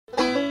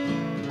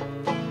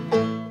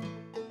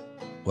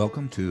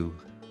Welcome to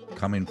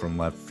Coming from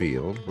Left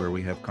Field, where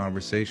we have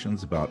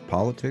conversations about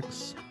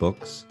politics,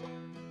 books,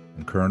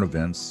 and current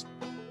events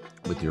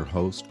with your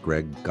host,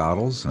 Greg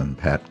Goddles and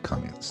Pat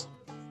Cummings.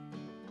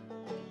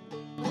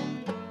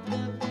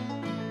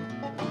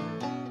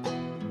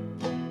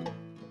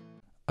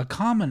 A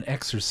common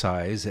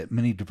exercise at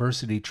many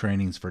diversity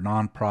trainings for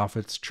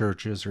nonprofits,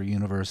 churches, or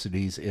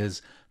universities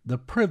is the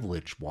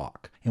privilege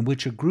walk, in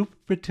which a group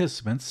of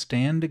participants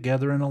stand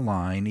together in a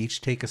line,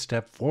 each take a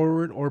step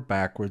forward or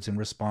backwards in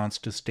response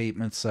to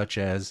statements such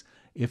as,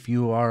 if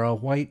you are a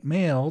white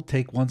male,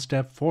 take one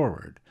step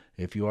forward.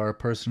 If you are a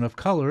person of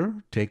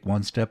color, take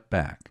one step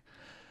back.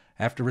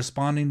 After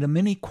responding to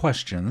many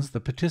questions, the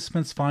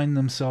participants find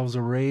themselves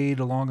arrayed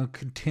along a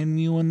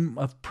continuum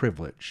of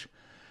privilege.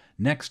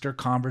 Next are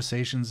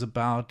conversations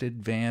about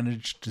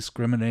advantage,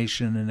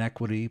 discrimination,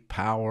 inequity,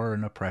 power,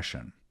 and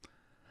oppression.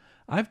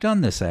 I've done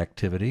this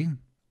activity.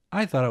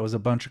 I thought it was a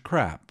bunch of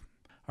crap.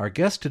 Our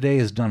guest today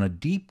has done a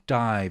deep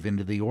dive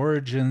into the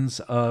origins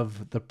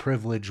of the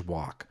privilege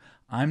walk.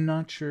 I'm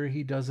not sure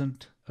he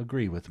doesn't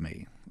agree with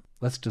me.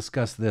 Let's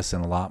discuss this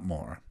and a lot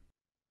more.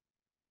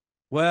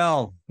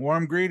 Well,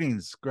 warm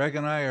greetings. Greg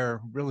and I are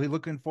really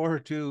looking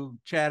forward to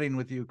chatting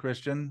with you,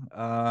 Christian.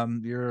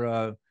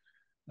 You're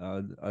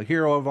a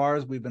hero of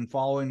ours. We've been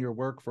following your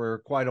work for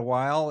quite a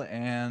while,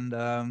 and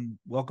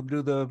welcome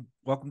to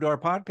our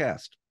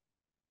podcast.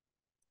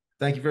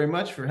 Thank you very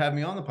much for having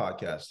me on the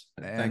podcast.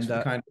 Thanks for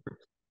the kind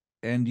words.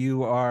 And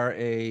you are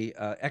a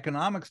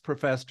economics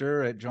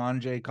professor at John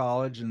Jay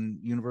College and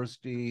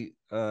University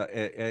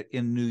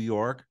in New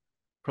York.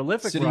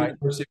 Prolific City writer.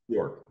 University of New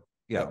York.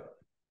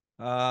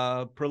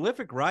 Yeah.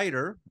 Prolific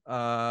writer,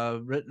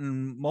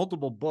 written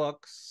multiple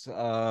books,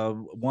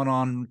 one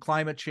on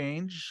climate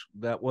change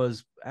that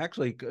was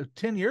actually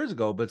 10 years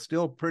ago, but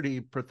still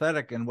pretty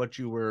pathetic in what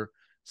you were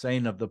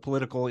saying of the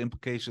political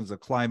implications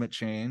of climate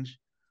change.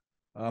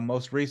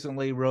 Most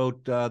recently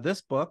wrote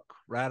this book,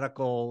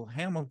 Radical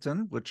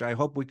Hamilton, which I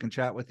hope we can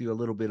chat with you a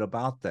little bit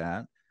about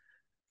that.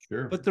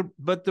 Sure.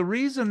 But the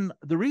reason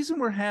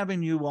we're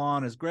having you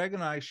on is Greg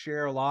and I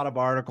share a lot of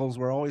articles.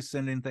 We're always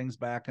sending things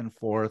back and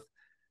forth.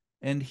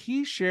 And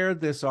he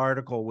shared this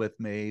article with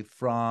me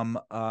from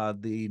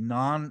the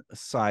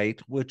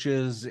non-site, which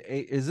is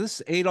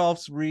this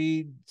Adolph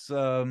Reed's?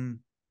 Adolph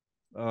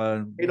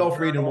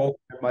Reed and Walter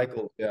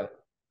Michaels. Yeah.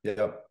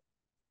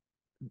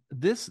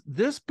 This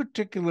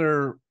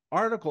particular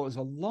article is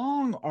a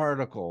long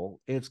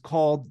article. It's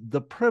called "The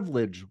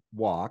Privilege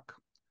Walk,"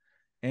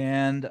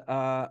 and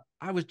I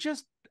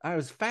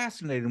was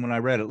fascinated when I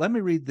read it. Let me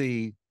read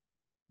the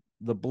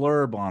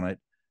blurb on it.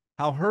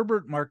 How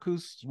Herbert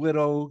Marcuse's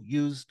widow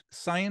used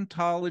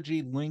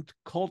Scientology-linked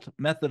cult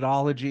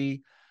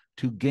methodology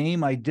to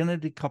game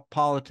identity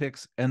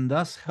politics and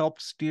thus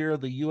helped steer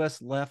the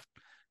U.S. left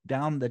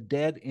down the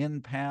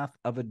dead-end path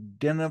of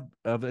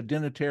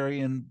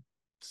identitarian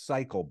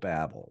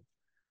psychobabble.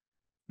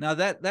 Now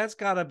that's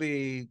got to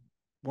be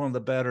one of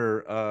the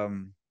better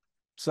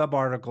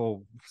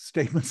sub-article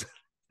statements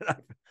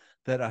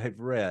that I've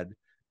read.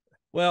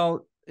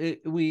 Well,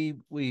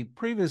 we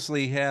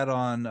previously had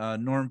on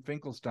Norm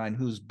Finkelstein,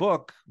 whose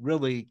book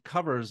really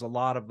covers a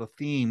lot of the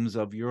themes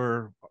of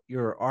your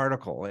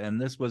article, and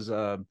this was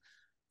a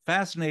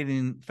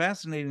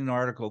fascinating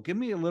article. Give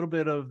me a little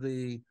bit of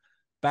the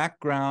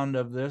background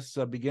of this,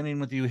 beginning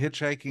with you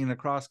hitchhiking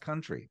across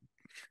country.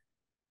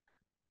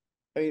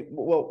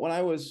 Well, when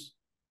I was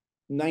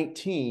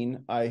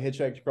 19, I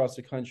hitchhiked across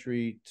the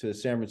country to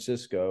San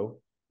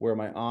Francisco, where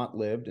my aunt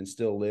lived and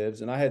still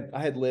lives. And I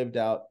had lived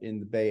out in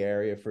the Bay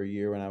Area for a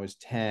year when I was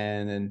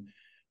 10, and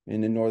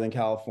in Northern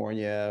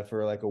California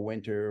for like a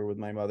winter with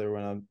my mother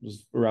when I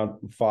was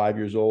around 5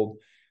 years old.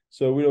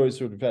 So we'd always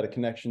sort of had a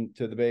connection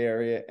to the Bay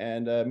Area,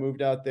 and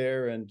moved out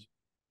there and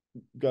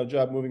got a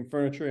job moving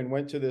furniture and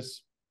went to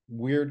this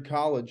weird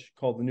college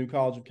called the New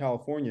College of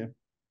California.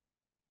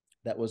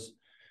 That was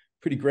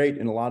pretty great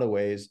in a lot of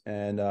ways.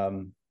 And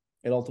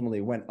it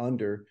ultimately went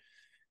under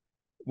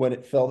when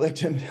it fell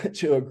victim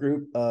to a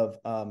group of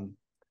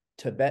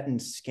Tibetan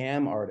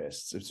scam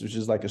artists, which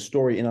is like a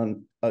story in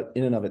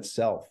and of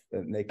itself.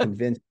 And they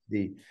convinced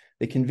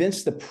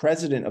the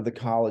president of the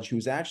college, who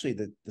was actually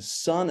the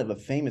son of a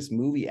famous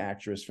movie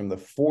actress from the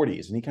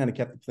 40s, and he kind of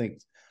kept the thing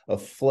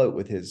afloat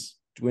with his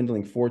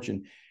dwindling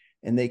fortune.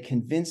 And they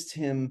convinced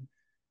him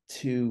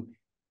to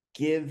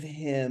give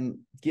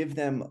them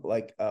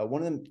like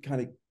one of them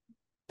kind of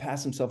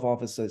passed himself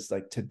off as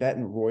like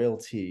Tibetan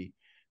royalty.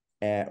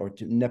 Or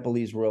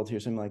Nepalese royalty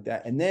or something like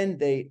that. And then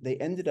they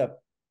ended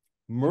up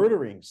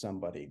murdering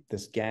somebody,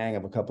 this gang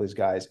of a couple of these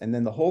guys. And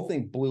then the whole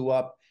thing blew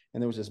up,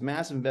 and there was this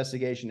massive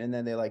investigation. And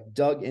then they like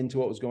dug into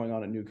what was going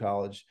on at New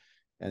College,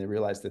 and they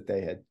realized that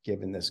they had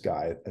given this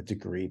guy a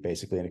degree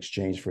basically in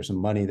exchange for some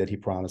money that he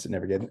promised and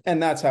never gave.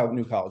 And that's how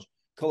New College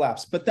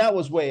collapsed. But that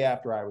was way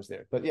after I was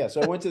there. But yeah,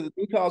 so I went to the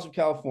New College of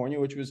California,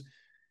 which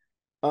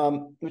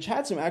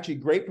had some actually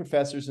great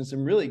professors and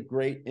some really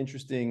great,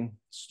 interesting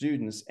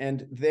students.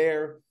 And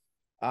there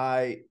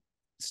I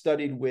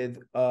studied with,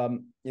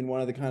 in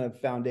one of the kind of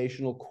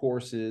foundational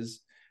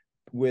courses,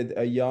 with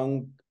a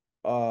young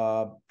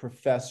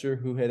professor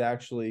who had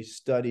actually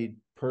studied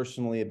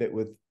personally a bit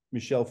with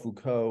Michel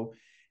Foucault,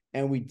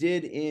 and we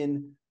did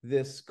in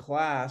this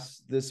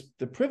class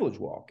the privilege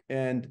walk.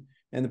 And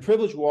the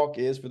privilege walk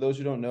is, for those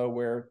who don't know,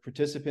 where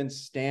participants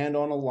stand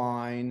on a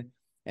line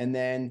and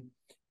then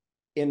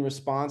in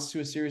response to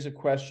a series of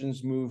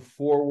questions move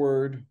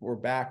forward or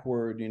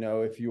backward.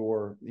 If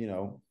you're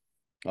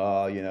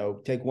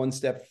take one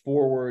step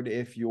forward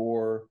if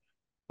you're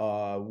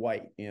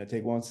white,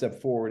 take one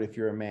step forward if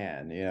you're a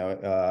man,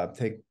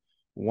 take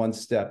one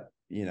step,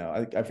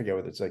 I forget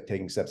whether it's like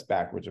taking steps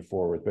backwards or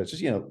forwards, but it's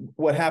just,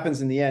 what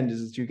happens in the end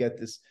is that you get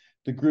this,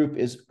 the group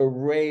is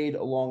arrayed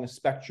along a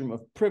spectrum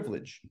of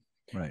privilege,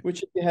 Right.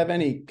 which if you have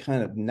any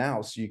kind of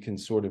nous, you can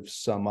sort of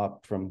sum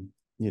up from,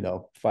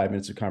 5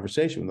 minutes of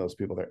conversation with those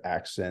people, their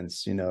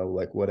accents,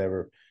 like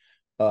whatever.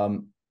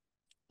 Um,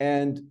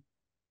 and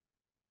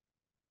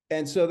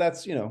so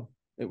that's,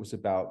 it was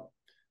about,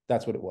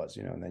 that's what it was,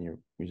 and then you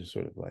just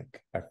sort of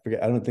like, I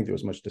forget, I don't think there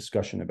was much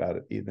discussion about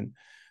it even.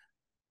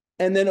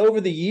 And then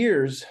over the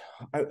years,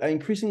 I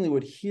increasingly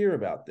would hear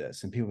about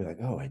this, and people were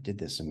like, "Oh, I did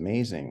this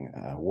amazing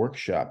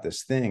workshop,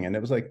 this thing," and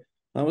it was like,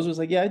 I was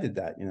like, "Yeah, I did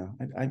that,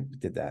 I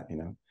did that,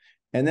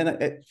 And then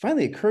it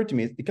finally occurred to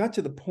me, it got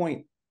to the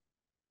point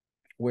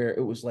where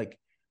it was like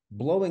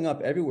blowing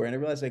up everywhere, and I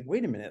realized, like,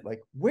 wait a minute,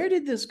 like, where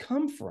did this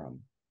come from?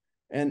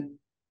 And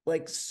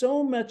like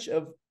so much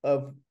of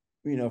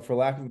for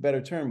lack of a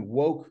better term,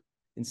 woke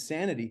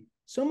insanity,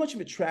 so much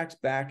of it tracks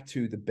back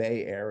to the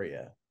Bay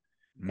Area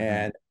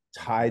and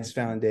Tides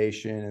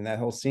Foundation and that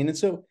whole scene. And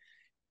so,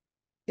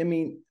 I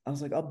mean, I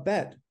was like, I'll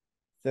bet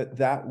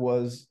that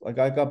was like,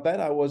 I'll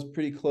bet I was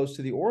pretty close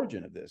to the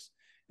origin of this.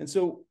 And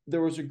so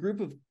there was a group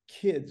of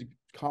kids,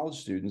 college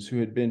students, who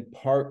had been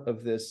part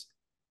of this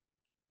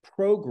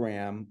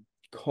program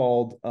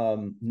called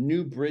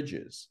New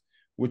Bridges,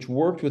 which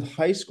worked with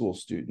high school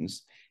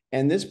students.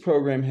 And this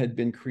program had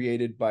been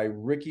created by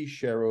Ricky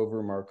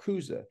Sharover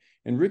Marcuse.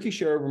 And Ricky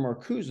Sharover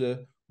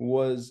Marcuse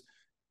was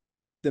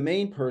the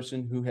main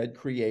person who had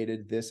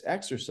created this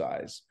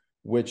exercise,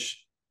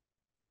 which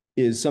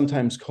is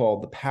sometimes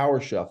called the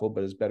power shuffle,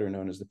 but is better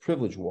known as the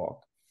privilege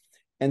walk.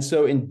 And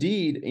so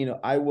indeed,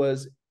 I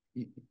was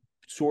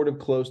sort of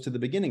close to the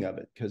beginning of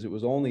it, because it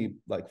was only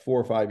like 4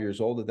 or 5 years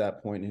old at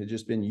that point. It had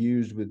just been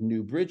used with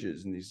New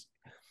Bridges and these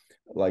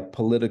like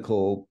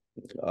political,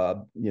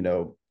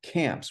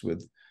 camps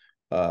with,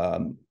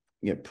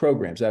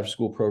 programs, after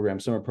school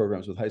programs, summer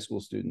programs with high school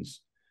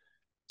students.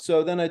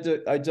 So then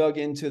I dug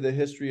into the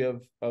history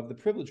of the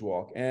privilege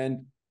walk,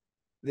 and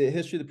the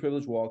history of the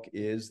privilege walk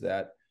is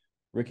that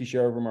Ricky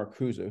Sharover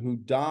Marcuse, who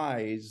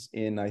dies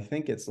in, I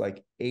think it's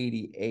like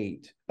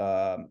 88,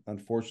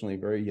 unfortunately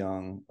very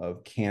young,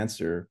 of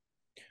cancer.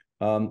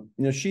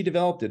 She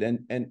developed it,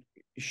 and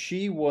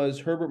she was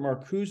Herbert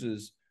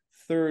Marcuse's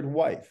third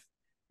wife,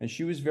 and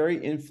she was very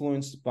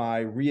influenced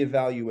by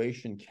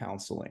reevaluation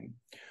counseling,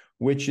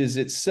 which is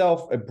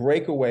itself a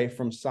breakaway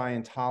from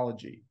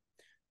Scientology.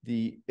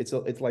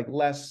 It's like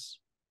less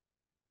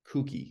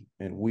kooky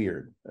and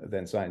weird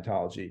than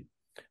Scientology.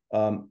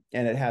 And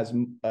it has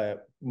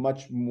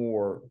much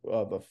more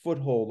of a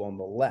foothold on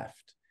the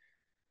left.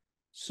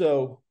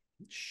 So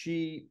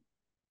she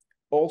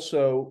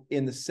also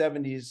in the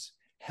 70s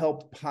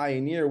helped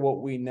pioneer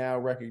what we now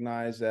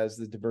recognize as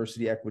the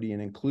diversity, equity,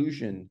 and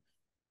inclusion,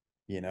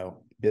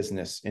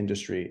 business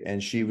industry.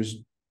 And she was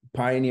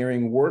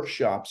pioneering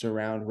workshops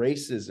around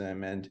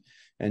racism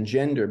and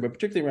gender, but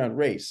particularly around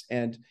race.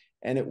 And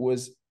it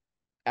was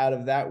out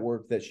of that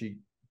work that she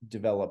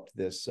developed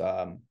this,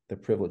 the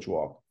privilege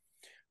walk,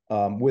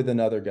 with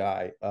another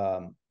guy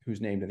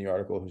who's named in the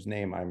article, whose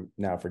name I'm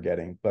now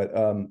forgetting. But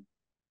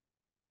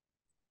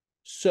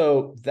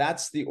so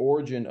that's the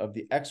origin of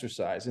the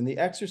exercise. And the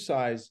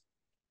exercise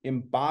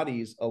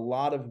embodies a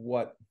lot of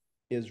what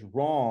is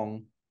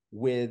wrong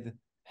with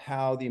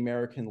how the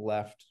American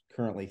left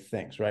currently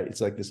thinks, right?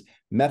 It's like this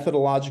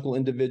methodological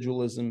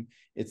individualism.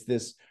 It's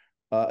this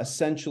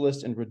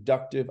essentialist and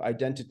reductive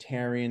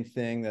identitarian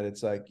thing that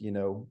it's like,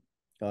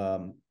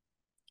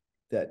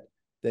 that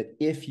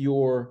if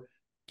you're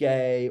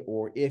gay,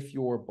 or if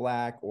you're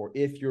black, or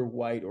if you're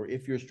white, or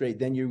if you're straight,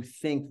 then you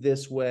think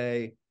this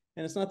way.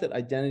 And it's not that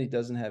identity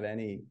doesn't have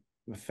any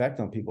effect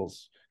on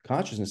people's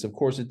consciousness. Of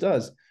course it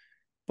does.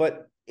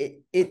 But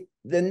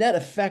the net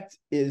effect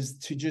is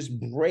to just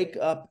break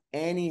up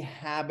any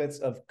habits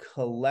of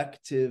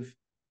collective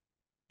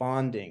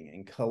bonding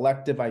and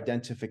collective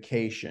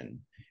identification,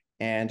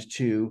 and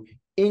to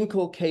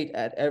inculcate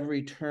at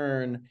every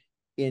turn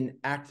in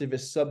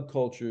activist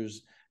subcultures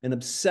an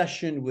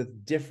obsession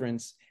with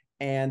difference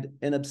and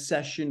an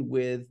obsession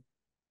with,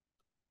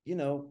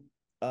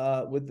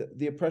 with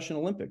the oppression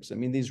Olympics. I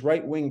mean, these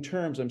right-wing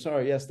terms, I'm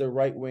sorry, yes, they're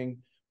right-wing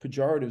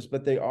pejoratives,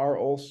 but they are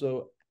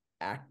also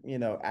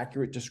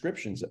accurate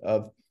descriptions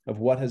of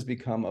what has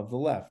become of the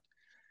left.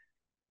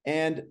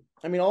 And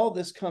I mean, all of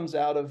this comes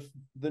out of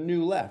the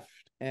new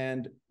left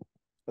and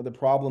the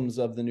problems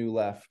of the new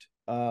left.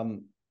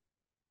 Well,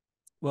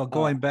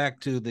 going back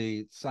to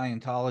the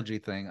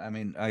Scientology thing, I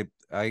mean,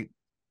 I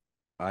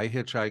I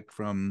hitchhiked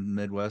from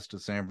Midwest to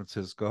San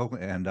Francisco,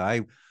 and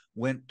I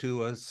went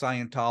to a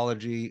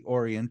Scientology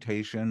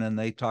orientation, and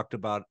they talked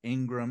about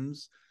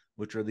Ingrams,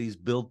 which are these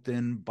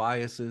built-in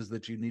biases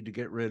that you need to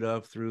get rid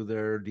of through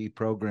their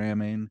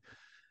deprogramming.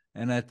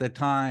 And at the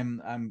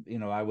time,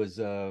 I was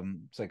a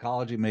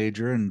psychology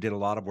major and did a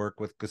lot of work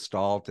with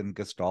Gestalt and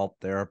Gestalt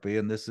therapy.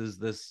 And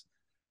this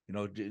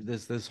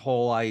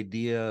whole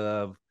idea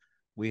of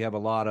we have a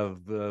lot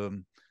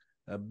of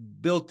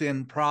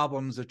built-in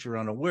problems that you're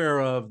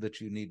unaware of that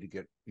you need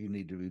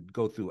to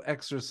go through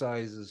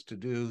exercises to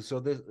do so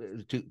this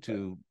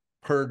to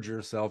purge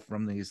yourself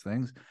from these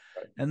things.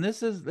 And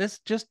this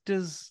just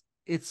is,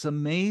 it's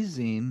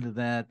amazing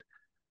that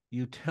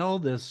you tell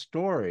this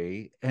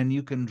story and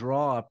you can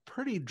draw a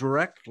pretty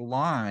direct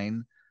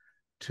line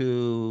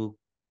to,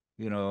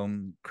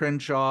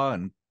 Crenshaw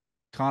and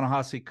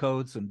Ta-Nehisi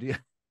Coates and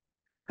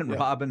Yeah.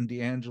 Robin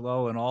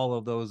DiAngelo and all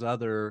of those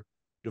other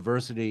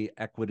diversity,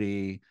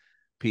 equity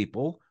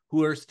people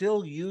who are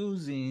still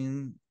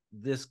using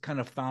this kind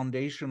of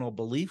foundational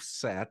belief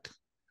set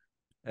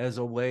as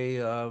a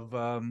way of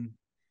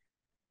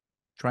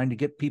trying to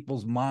get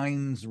people's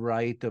minds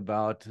right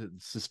about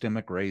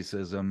systemic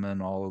racism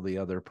and all of the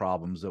other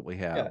problems that we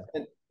have. Yeah.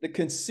 And the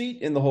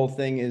conceit in the whole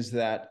thing is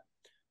that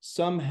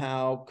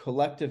somehow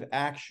collective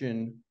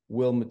action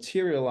will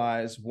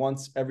materialize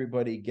once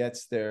everybody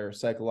gets their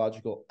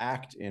psychological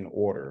act in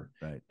order.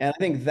 Right. And I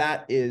think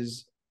that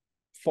is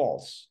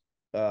false.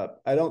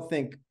 I don't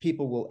think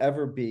people will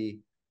ever be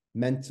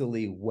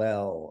mentally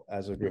well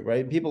as a group,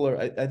 right?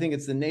 I think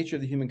it's the nature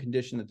of the human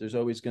condition that there's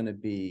always going to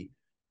be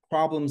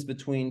problems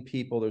between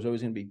people. There's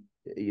always going to be,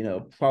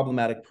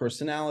 problematic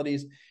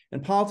personalities,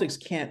 and politics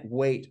can't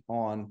wait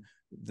on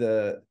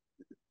the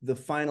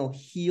final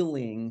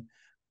healing,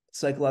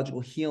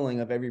 psychological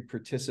healing of every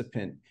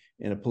participant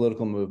in a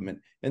political movement.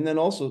 And then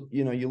also,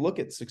 you look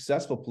at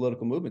successful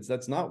political movements,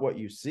 that's not what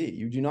you see.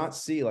 You do not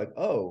see like,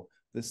 oh,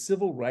 the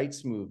civil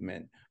rights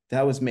movement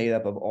that was made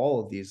up of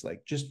all of these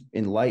like just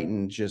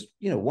enlightened, just,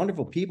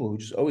 wonderful people who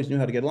just always knew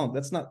how to get along.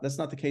 That's not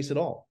the case at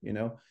all.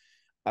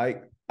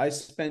 I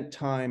spent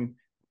time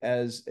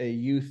as a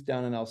youth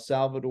down in El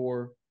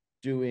Salvador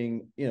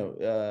doing,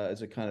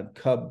 as a kind of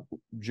cub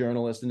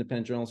journalist,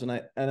 independent journalist, and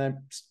I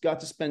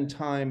got to spend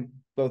time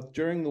both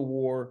during the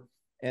war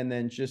and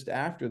then just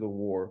after the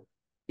war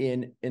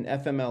in an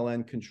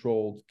FMLN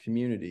controlled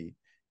community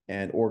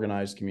and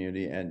organized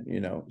community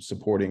and,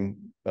 supporting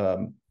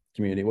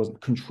community. It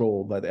wasn't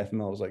controlled by the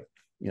FML. It was like,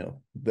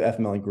 the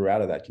FMLN grew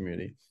out of that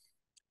community.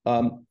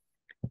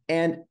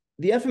 And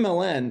the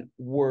FMLN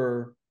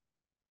were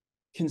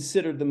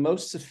considered the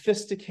most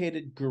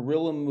sophisticated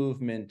guerrilla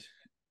movement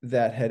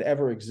that had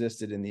ever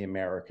existed in the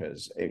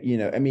Americas.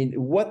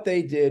 What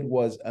they did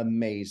was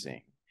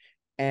amazing.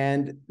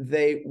 And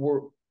they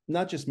were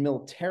not just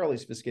militarily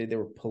sophisticated, they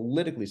were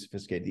politically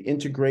sophisticated. The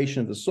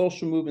integration of the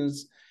social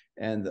movements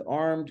and the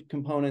armed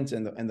components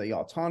and the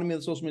autonomy of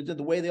the social movements,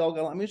 the way they all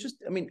got along.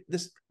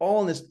 This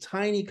all in this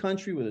tiny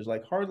country where there's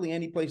like hardly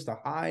any place to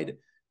hide.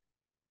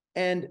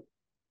 And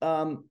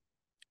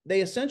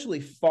they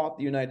essentially fought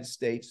the United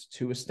States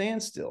to a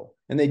standstill.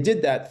 And they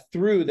did that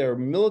through their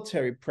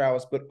military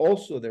prowess, but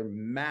also their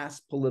mass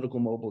political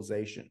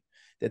mobilization.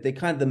 That they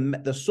kind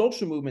of, the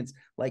social movements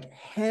like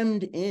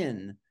hemmed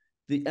in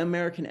the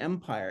American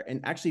empire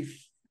and actually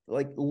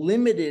like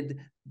limited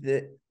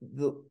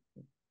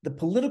the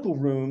political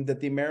room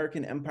that the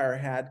American empire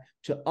had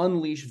to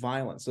unleash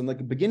violence. And like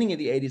the beginning of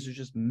the 80s, there's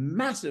just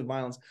massive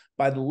violence.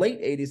 By the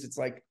late 80s, it's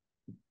like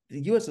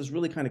the US is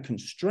really kind of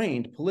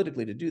constrained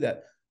politically to do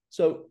that.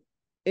 So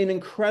an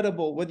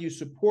incredible, whether you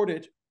support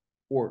it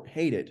or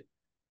hate it,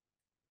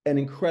 an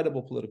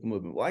incredible political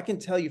movement. Well, I can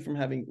tell you from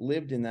having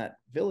lived in that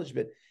village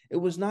bit, it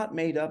was not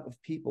made up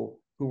of people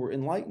who were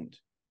enlightened.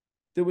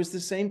 There was the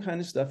same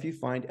kind of stuff you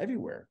find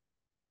everywhere.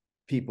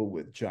 People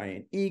with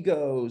giant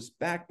egos,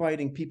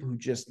 backbiting, people who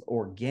just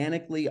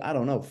organically, I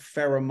don't know,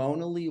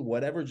 pheromonally,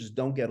 whatever, just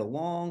don't get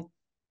along,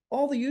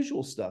 all the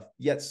usual stuff.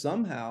 Yet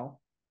somehow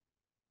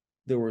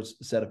there was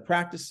a set of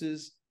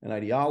practices and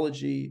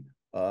ideology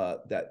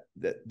that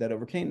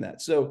overcame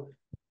that. So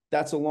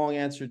that's a long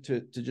answer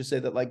to just say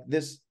that like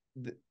this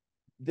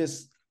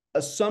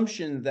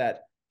assumption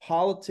that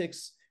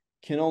politics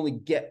can only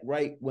get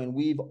right when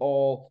we've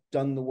all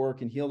done the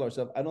work and healed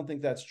ourselves. I don't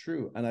think that's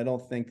true. And I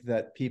don't think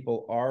that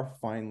people are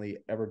finally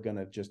ever going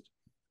to just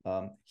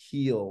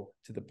heal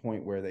to the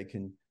point where they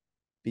can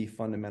be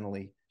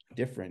fundamentally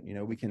different.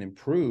 We can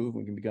improve,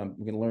 we can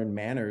learn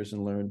manners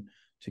and learn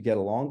to get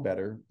along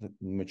better,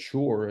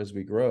 mature as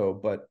we grow.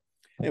 But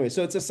anyway,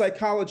 so it's a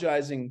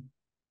psychologizing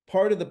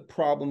part of the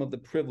problem of the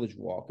privilege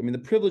walk. The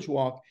privilege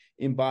walk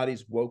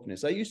embodies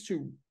wokeness. I used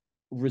to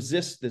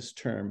resist this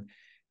term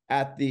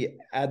at the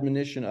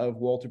admonition of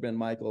Walter Ben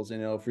Michaels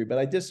and L. Free, but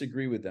I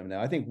disagree with them now.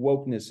 I think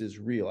wokeness is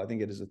real. I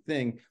think it is a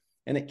thing,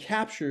 and it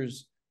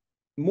captures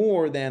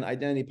more than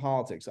identity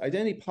politics.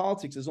 Identity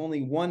politics is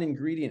only one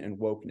ingredient in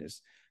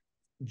wokeness.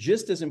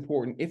 Just as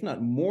important, if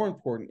not more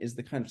important, is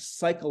the kind of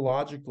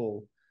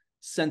psychological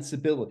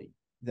sensibility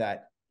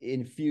that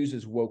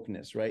infuses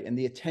wokeness, right? And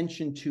the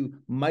attention to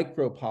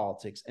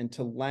micropolitics and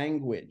to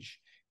language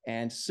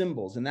and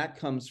symbols. And that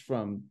comes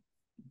from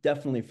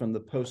definitely from the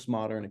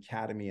postmodern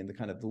academy and the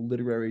kind of the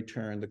literary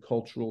turn, the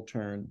cultural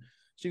turn.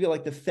 So you get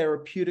like the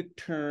therapeutic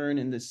turn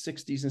in the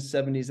 60s and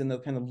 70s, and the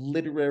kind of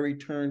literary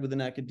turn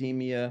within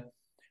academia,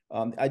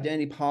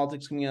 identity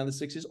politics coming out of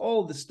the 60s.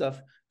 All of this stuff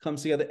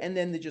comes together. And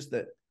then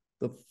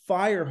the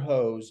fire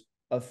hose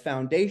of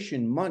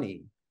foundation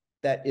money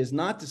that is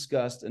not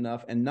discussed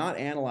enough and not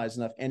analyzed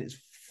enough, and is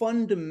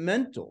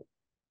fundamental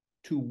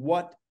to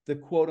what the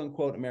quote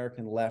unquote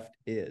American left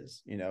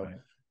is. You know,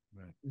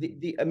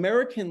 the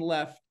American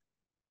left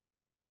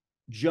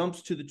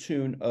jumps to the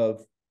tune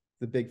of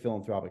the big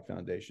philanthropic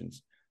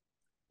foundations.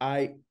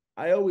 I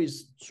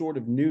always sort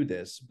of knew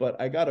this, but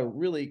I got a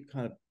really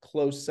kind of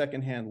close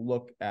secondhand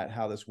look at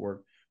how this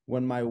worked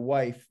when my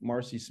wife,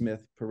 Marcie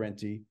Smith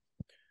Parenti,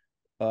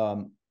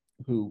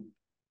 who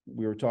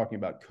we were talking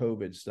about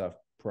COVID stuff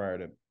prior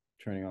to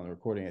turning on the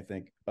recording, I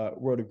think,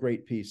 wrote a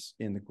great piece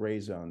in the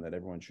Grayzone that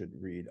everyone should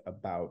read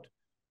about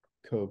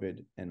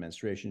COVID and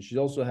menstruation. She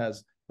also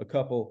has a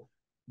couple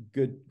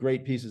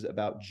great pieces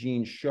about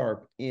Gene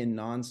Sharp in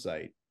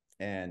Non-Site,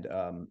 and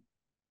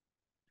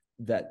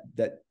that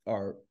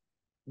are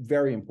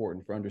very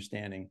important for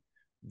understanding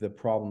the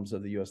problems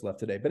of the U.S. left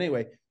today. But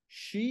anyway,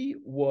 she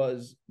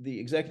was the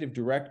executive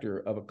director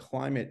of a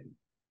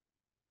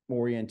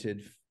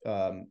climate-oriented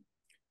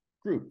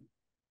group.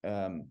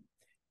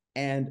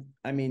 And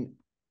I mean,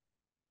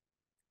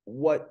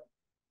 what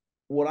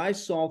I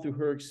saw through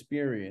her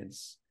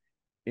experience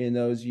in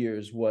those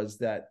years was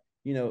that,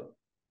 you know,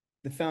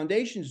 the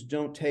foundations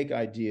don't take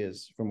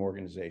ideas from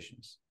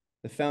organizations.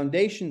 The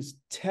foundations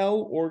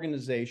tell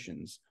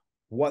organizations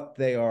what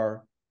they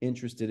are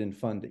interested in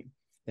funding.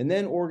 And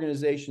then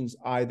organizations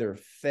either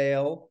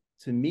fail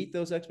to meet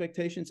those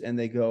expectations and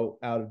they go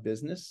out of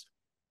business,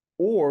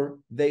 or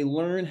they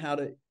learn how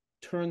to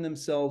turn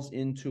themselves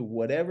into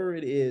whatever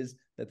it is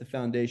that the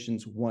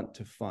foundations want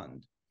to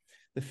fund.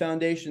 The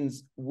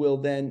foundations will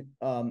then,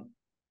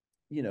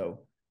 you know,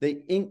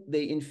 they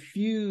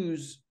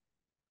infuse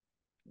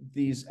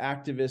these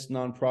activist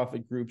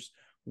nonprofit groups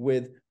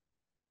with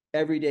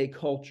everyday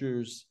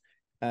cultures.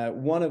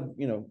 One of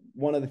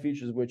the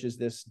features of which is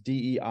this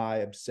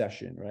DEI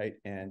obsession, right?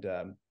 And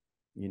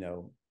you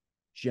know,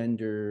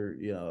 gender,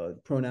 you know,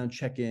 pronoun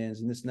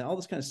check-ins and this and that, all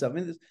this kind of stuff. I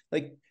mean,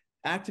 like,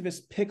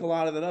 activists pick a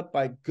lot of that up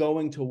by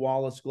going to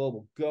Wallace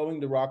Global,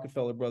 going to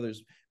Rockefeller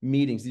Brothers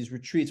meetings, these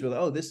retreats where,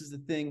 oh, this is the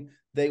thing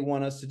they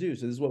want us to do,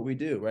 so this is what we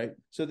do, right?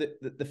 So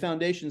the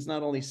foundations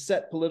not only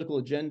set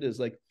political agendas,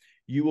 like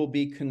you will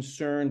be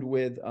concerned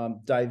with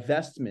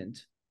divestment,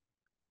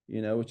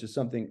 you know, which is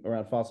something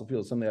around fossil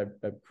fuels, something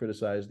I've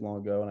criticized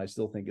long ago, and I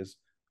still think is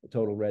a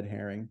total red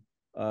herring.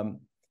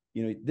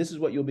 You know, this is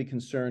what you'll be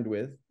concerned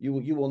with. You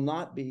will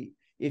not be,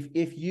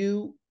 if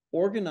you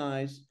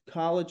organize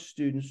college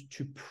students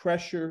to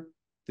pressure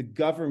the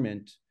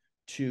government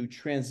to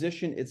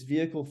transition its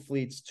vehicle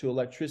fleets to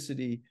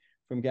electricity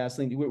from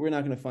gasoline, we're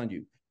not going to fund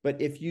you.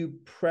 But if you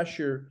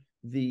pressure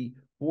the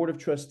board of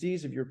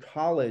trustees of your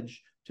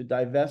college to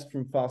divest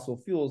from fossil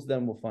fuels,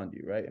 then we'll fund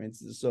you, right? I mean,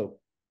 so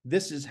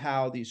this is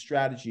how these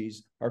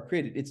strategies are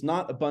created. It's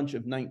not a bunch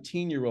of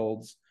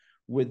 19-year-olds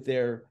with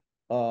their,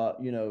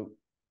 you know,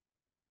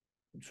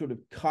 sort of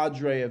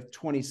cadre of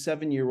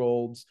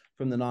 27-year-olds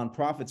from the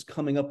nonprofits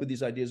coming up with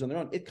these ideas on their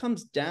own. It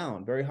comes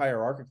down very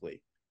hierarchically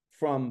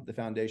from the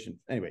foundation.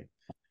 Anyway.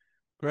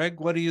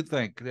 Greg, what do you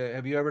think?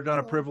 Have you ever done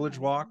a privilege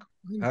walk?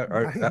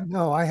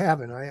 No, I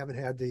haven't. I haven't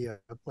had the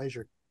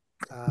pleasure.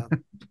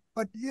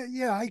 But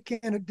yeah, I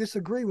can't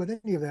disagree with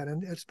any of that,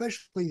 and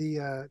especially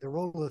the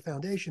role of the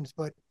foundations.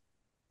 But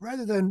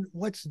rather than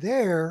what's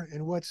there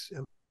and what's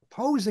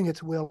imposing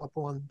its will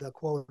upon the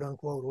quote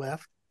unquote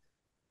left,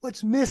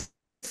 what's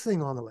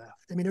missing on the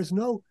left? I mean, there's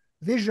no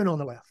vision on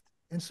the left,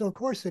 and so of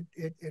course it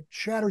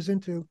shatters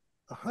into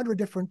 100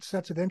 different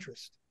sets of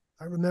interests.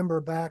 I remember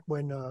back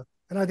when,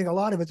 and I think a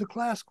lot of it's a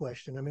class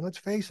question. I mean, let's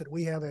face it,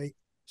 we have a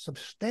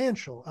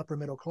substantial upper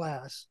middle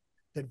class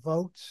that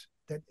votes,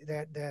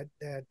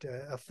 that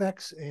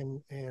affects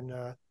and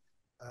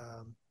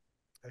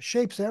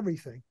shapes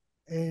everything,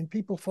 and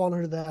people fall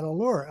into that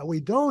allure. We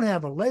don't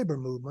have a labor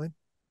movement,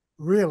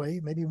 really.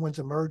 Maybe one's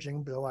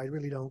emerging, though I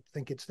really don't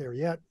think it's there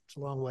yet. It's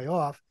a long way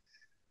off.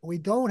 We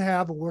don't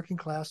have a working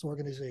class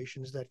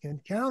organizations that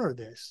can counter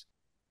this,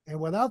 and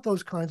without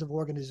those kinds of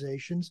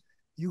organizations,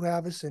 you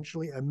have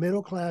essentially a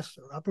middle class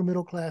or upper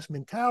middle class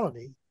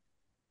mentality.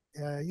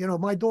 You know,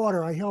 my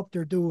daughter, I helped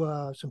her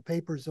do some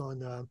papers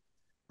on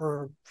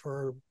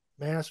for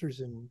master's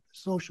in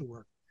social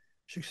work.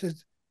 She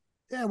says,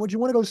 "Yeah, would you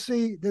want to go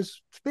see this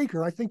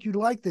speaker? I think you'd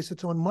like this.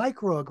 It's on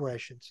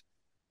microaggressions."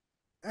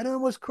 And I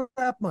almost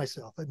crap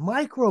myself at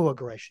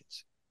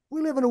microaggressions.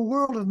 We live in a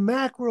world of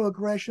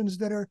macroaggressions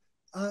that are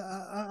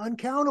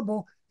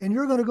uncountable, and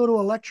you're going to go to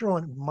a lecture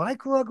on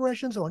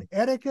microaggressions, on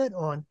etiquette,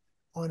 on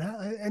how,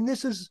 and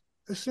this is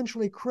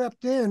essentially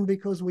crept in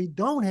because we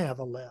don't have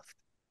a left.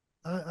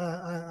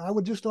 I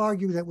would just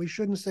argue that we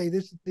shouldn't say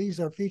these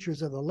are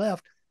features of the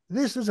left.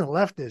 This isn't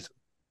leftism.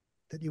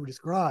 that you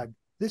described.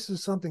 This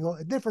is something,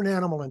 a different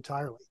animal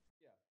entirely.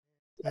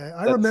 I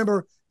That's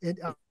remember it.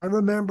 I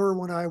remember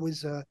when I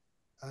was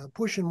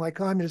pushing my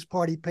Communist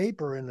Party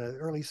paper in the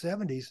early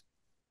 '70s,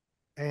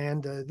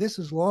 and this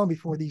is long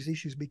before these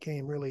issues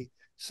became really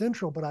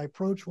central. But I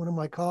approached one of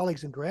my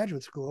colleagues in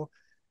graduate school,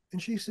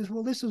 and she says,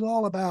 "Well, this is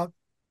all about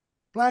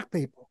Black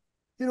people.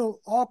 You know,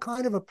 all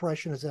kind of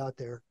oppression is out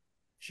there."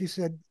 She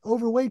said,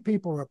 "Overweight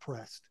people are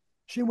oppressed."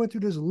 She went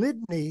through this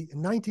litany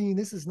in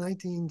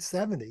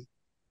 1970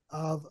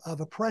 of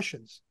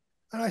oppressions.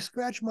 And I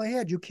scratched my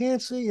head. You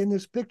can't see in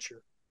this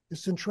picture the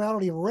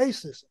centrality of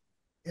racism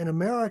in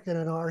America and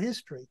in our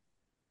history.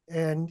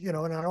 And, you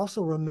know, and I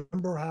also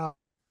remember how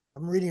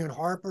I'm reading in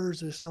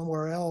Harper's or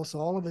somewhere else,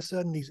 all of a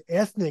sudden these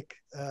ethnic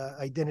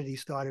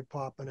identities started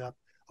popping up.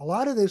 A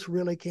lot of this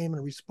really came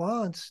in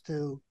response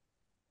to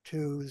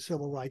the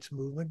civil rights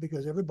movement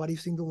because everybody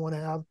seemed to want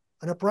to have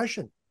an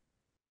oppression.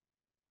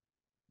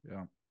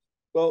 Yeah.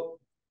 well,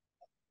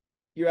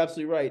 you're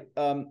absolutely right.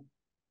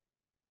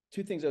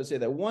 Two things I would say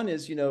that one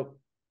is,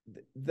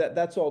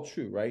 that's all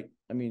true, right?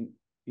 I mean,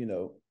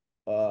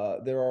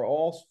 there are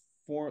all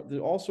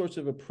sorts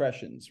of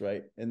oppressions,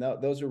 right? And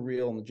those are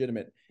real and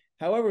legitimate.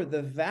 However,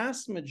 the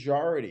vast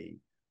majority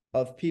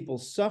of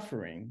people's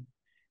suffering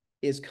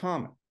is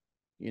common.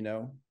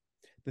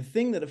 The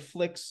thing that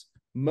afflicts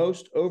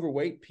most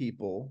overweight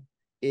people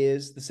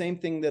is the same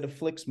thing that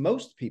afflicts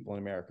most people in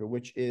America,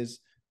 which is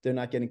they're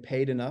not getting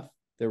paid enough,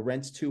 their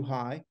rent's too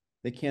high,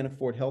 they can't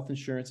afford health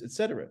insurance,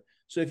 etc.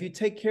 So if you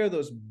take care of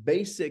those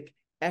basic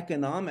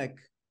economic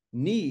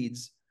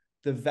needs,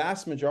 the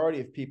vast majority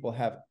of people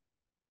have,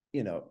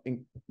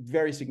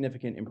 very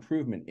significant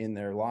improvement in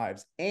their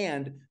lives.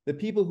 And the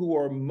people who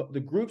are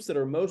the groups that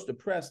are most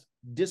oppressed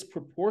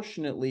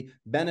disproportionately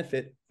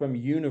benefit from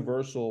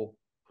universal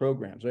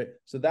programs, right?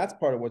 So that's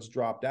part of what's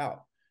dropped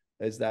out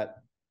is that,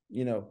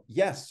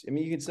 yes, I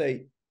mean, you can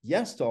say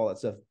yes to all that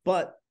stuff,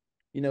 but,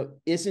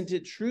 isn't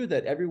it true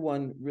that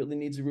everyone really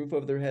needs a roof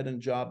over their head and a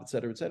job, et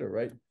cetera,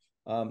 right?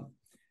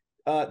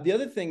 The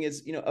other thing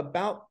is,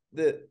 about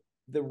the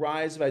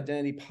rise of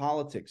identity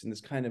politics and this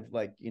kind of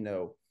like,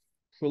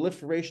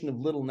 proliferation of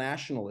little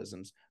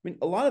nationalisms. I mean,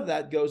 a lot of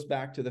that goes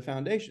back to the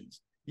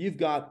foundations. You've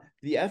got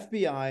the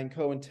FBI and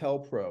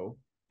COINTELPRO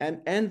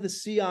and the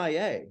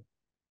CIA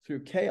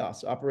through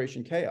Chaos,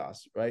 Operation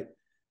Chaos, right?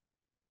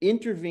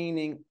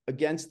 Intervening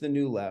against the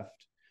New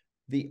Left.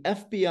 The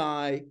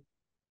FBI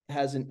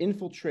has an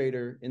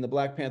infiltrator in the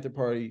Black Panther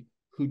Party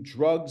who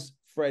drugs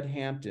Fred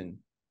Hampton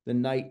the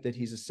night that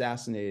he's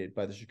assassinated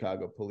by the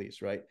Chicago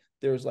police, right?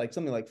 There's like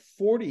something like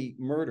 40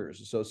 murders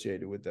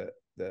associated with the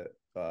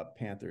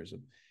Panthers.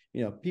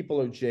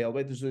 People are jailed,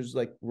 right? There's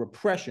like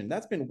repression.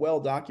 That's been well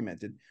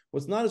documented.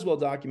 What's not as well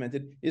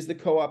documented is the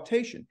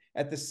co-optation.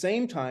 At the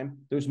same time,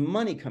 there's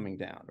money coming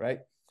down, right?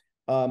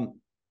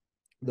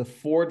 The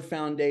Ford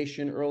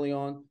Foundation early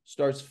on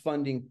starts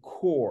funding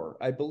CORE.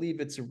 I believe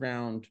it's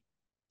around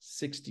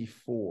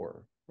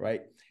 64,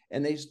 right?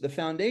 And the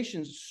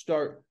foundations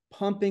start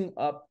pumping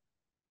up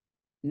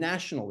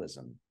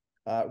nationalism,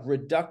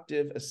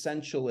 reductive,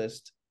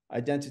 essentialist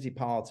identity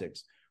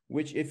politics,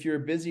 which if you're a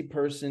busy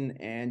person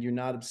and you're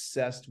not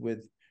obsessed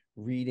with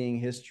reading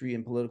history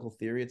and political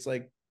theory, it's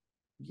like,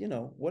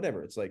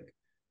 whatever. It's like,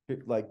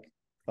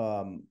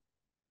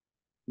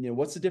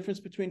 what's the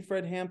difference between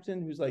Fred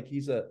Hampton, who's like,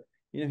 he's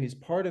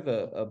part of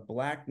a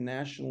Black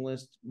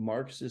nationalist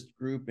Marxist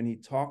group and he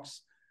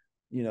talks,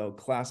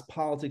 class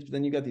politics, but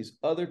then you got these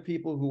other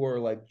people who are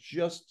like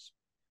just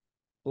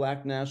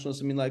Black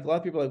nationalists. I mean, like a lot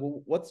of people are like,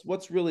 well,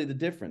 what's really the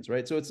difference,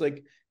 right? So it's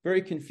like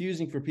very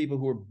confusing for people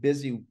who are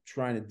busy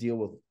trying to deal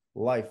with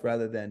life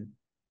rather than,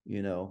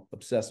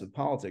 obsessed with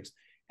politics.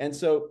 And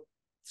so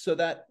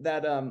that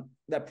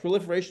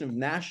proliferation of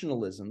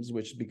nationalisms,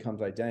 which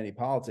becomes identity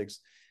politics,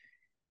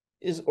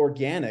 is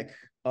organic,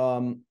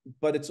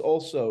 but it's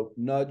also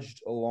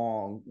nudged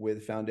along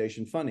with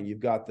foundation funding. You've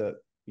got the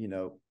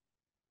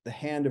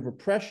hand of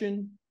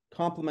repression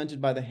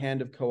complemented by the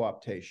hand of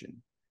co-optation.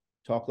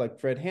 Talk like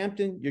Fred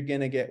Hampton, you're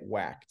going to get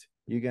whacked.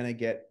 You're going to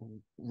get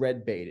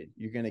red baited.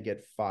 You're going to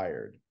get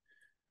fired.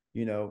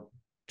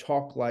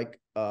 Talk like,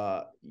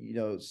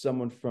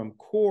 someone from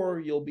CORE,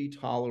 you'll be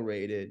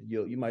tolerated.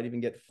 You might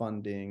even get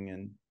funding.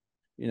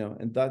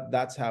 And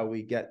that's how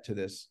we get to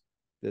this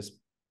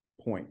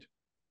point.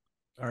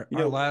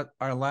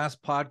 Our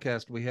last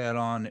podcast we had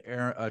on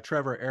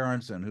Trevor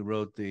Aronson,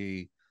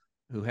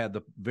 who had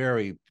the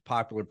very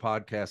popular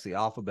podcast, The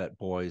Alphabet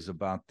Boys,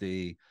 about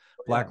the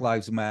Black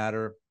Lives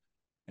Matter.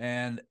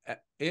 And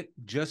it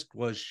just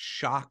was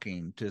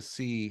shocking to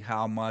see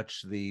how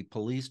much the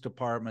police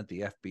department,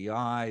 the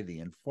FBI, the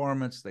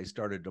informants, they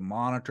started to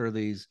monitor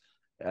these,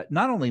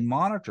 not only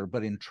monitor,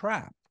 but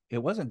entrap. It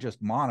wasn't just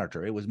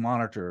monitor, it was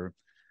monitor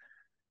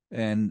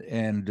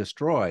and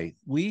destroy.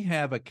 We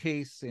have a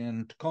case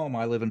in Tacoma.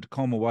 I live in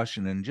Tacoma,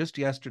 Washington. Just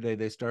yesterday,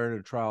 they started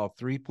a trial of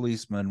 3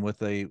 policemen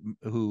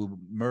who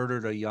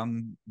murdered a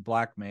young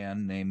Black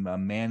man named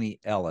Manny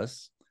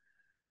Ellis.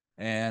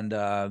 And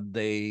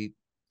they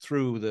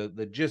through,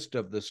 the gist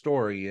of the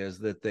story is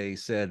that they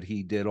said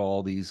he did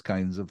all these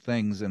kinds of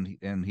things,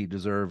 and he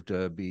deserved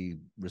to be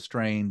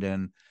restrained.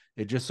 And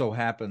it just so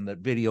happened that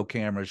video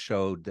cameras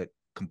showed that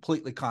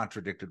completely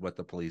contradicted what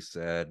the police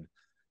said,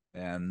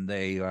 and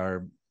they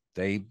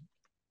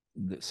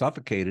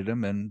suffocated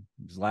him, and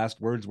his last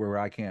words were,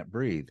 "I can't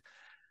breathe."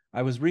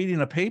 I was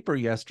reading a paper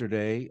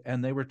yesterday,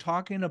 and they were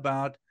talking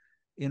about,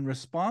 in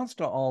response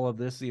to all of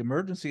this, the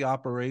emergency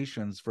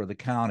operations for the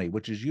county,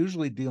 which is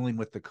usually dealing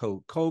with the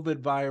COVID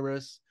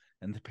virus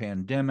and the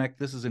pandemic.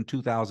 This is in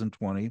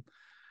 2020.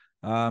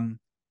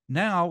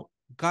 Now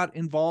got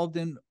involved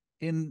in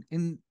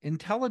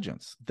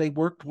intelligence. They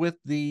worked with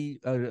the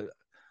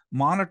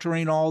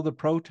monitoring all the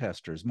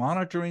protesters,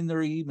 monitoring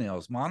their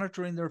emails,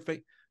 monitoring their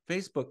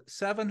Facebook.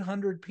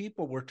 700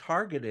 people were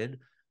targeted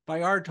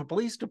by our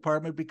police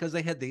department because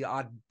they had the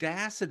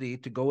audacity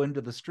to go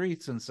into the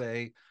streets and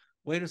say,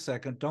 "Wait a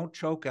second, don't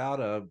choke out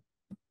a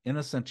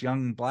innocent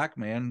young black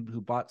man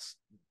who bought,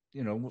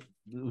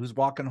 who's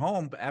walking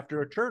home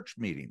after a church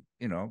meeting,"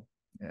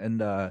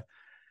 and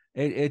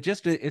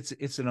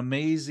it's an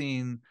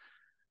amazing,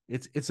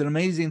 it's an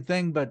amazing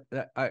thing. But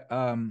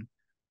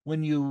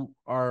when you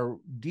are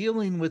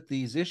dealing with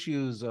these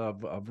issues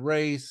of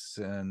race,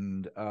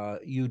 and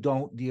you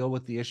don't deal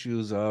with the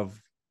issues of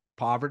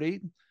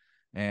poverty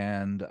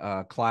and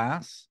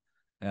class,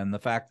 and the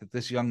fact that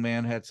this young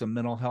man had some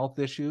mental health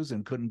issues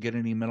and couldn't get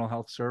any mental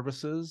health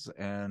services,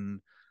 and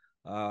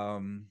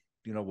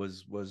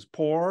was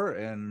poor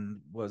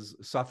and was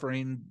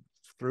suffering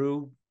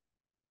through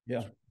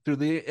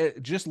the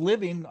just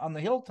living on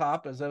the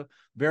hilltop as a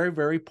very,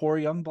 very poor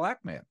young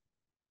black man.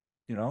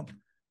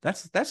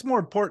 That's more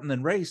important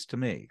than race to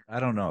me. I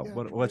don't know.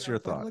 What's your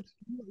thought?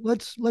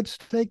 Let's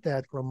take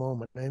that for a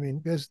moment. I mean,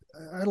 because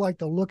I like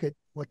to look at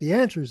what the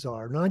answers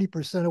are.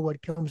 90% of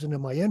what comes into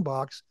my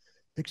inbox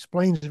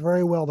explains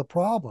very well the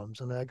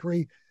problems, and I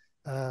agree.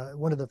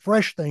 One of the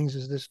fresh things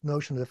is this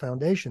notion of the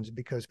foundations,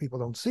 because people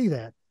don't see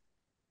that.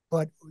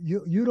 But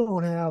you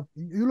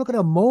look at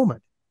a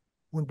moment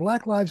when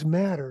Black Lives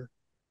Matters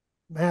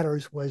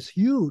was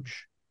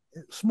huge.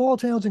 Small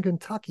towns in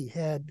Kentucky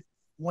had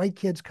white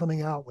kids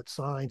coming out with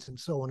signs and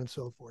so on and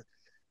so forth.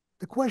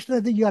 The question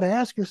I think you got to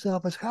ask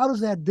yourself is, how does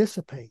that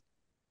dissipate?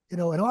 In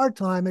our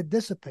time, it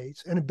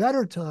dissipates. And in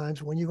better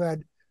times, when you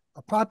had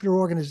popular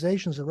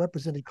organizations that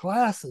represented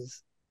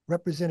classes,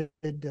 represented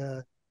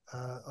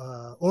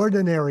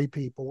ordinary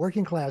people,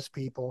 working class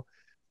people,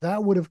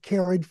 that would have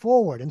carried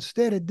forward.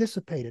 Instead, it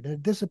dissipated, and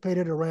it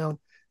dissipated around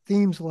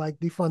themes like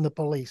defund the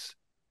police,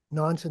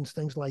 nonsense,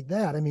 things like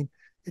that. I mean,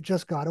 it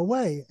just got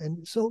away.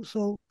 And so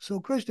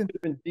Christian, should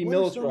have been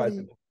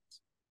demilitarized.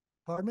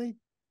 Pardon me?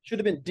 Should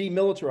have been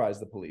demilitarized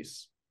the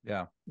police.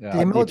 Yeah.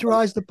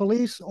 Demilitarize the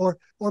police, or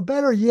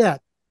better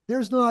yet,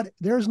 there's not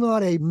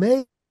a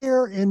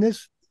mayor in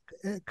this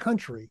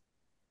country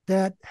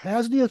that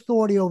has the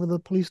authority over the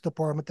police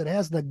department, that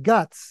has the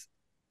guts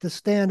to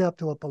stand up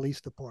to a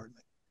police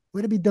department.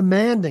 We're to be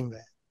demanding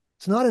that.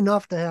 It's not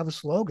enough to have a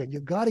slogan.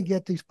 You've got to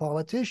get these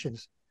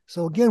politicians.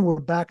 So again, we're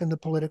back in the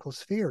political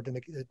sphere to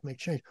make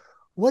change.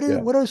 What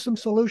are some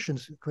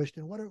solutions,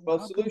 Christian?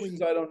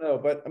 Solutions, I don't know.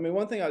 But I mean,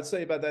 one thing I'd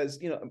say about that is,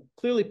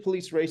 clearly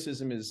police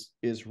racism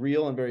is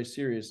real and very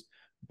serious.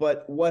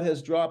 But what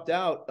has dropped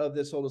out of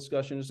this whole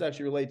discussion, this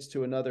actually relates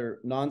to another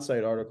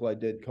non-site article I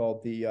did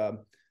called the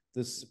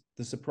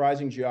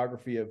surprising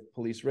geography of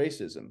police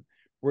racism,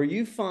 where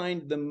you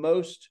find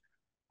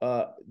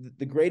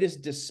the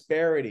greatest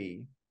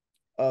disparity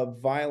of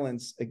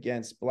violence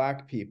against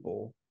Black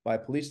people by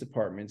police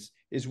departments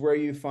is where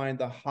you find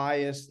the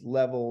highest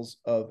levels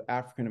of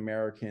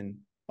African-American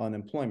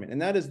unemployment. And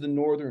that is the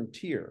northern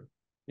tier,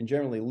 and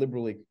generally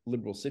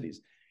liberal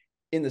cities.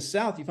 In the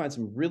South, you find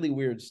some really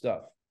weird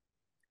stuff.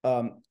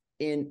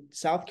 In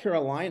South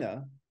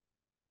Carolina,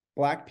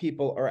 Black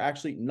people are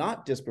actually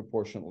not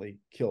disproportionately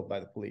killed by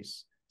the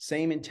police.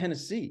 Same in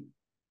Tennessee.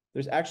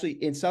 There's actually,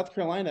 in South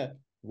Carolina,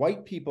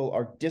 white people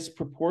are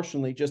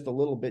disproportionately, just a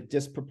little bit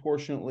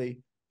disproportionately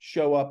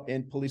show up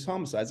in police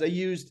homicides. I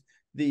used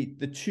the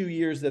 2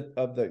 years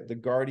of the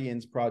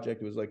Guardians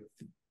project. It was like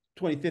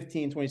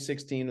 2015,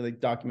 2016, and they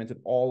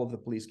documented all of the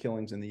police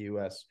killings in the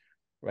US,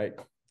 right?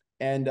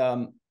 And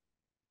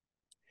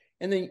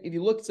then if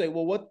you look and say,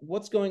 well,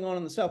 what's going on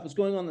in the South? What's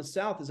going on in the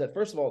South is that,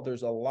 first of all,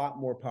 there's a lot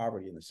more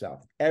poverty in the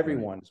South.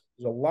 There's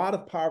a lot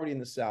of poverty in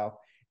the South,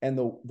 and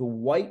the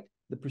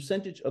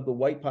percentage of the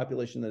white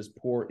population that is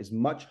poor is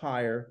much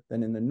higher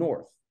than in the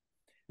North.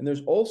 And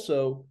there's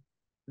also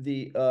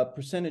the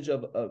percentage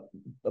of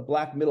a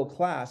Black middle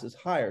class is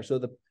higher. So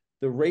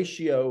the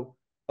ratio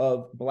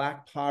of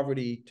Black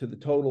poverty to the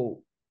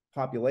total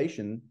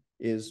population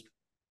is,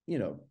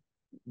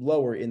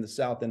 lower in the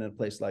South than in a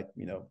place like,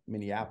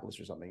 Minneapolis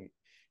or something.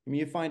 I mean,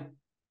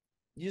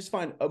 you just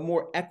find a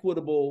more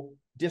equitable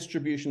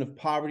distribution of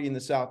poverty in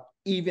the South,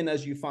 even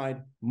as you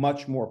find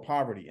much more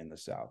poverty in the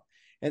South.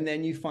 And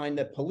then you find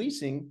that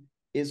policing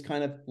is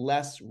kind of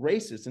less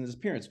racist in its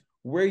appearance.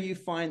 Where you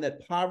find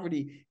that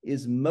poverty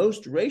is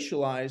most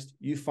racialized,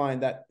 you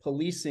find that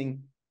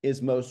policing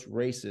is most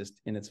racist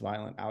in its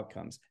violent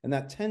outcomes. And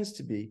that tends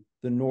to be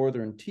the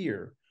northern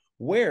tier,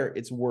 where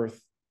it's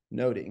worth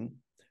noting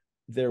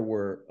there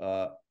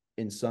were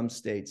in some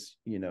states,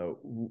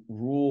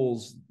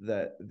 rules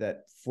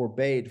that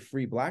forbade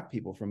free Black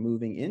people from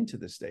moving into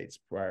the states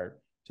prior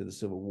to the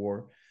Civil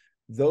War.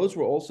 Those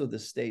were also the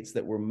states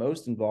that were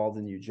most involved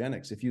in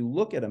eugenics. If you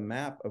look at a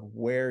map of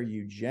where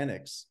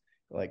eugenics,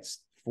 like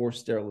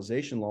forced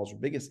sterilization laws, were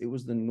biggest, it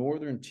was the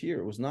northern tier.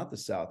 It was not the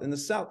South. In the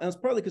South, and it's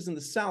partly because in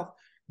the South,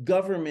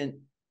 government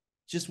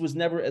just was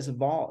never as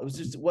evolved. It was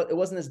just it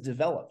wasn't as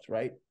developed,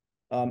 right?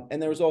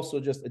 And there was also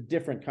just a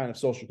different kind of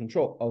social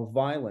control, a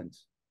violent,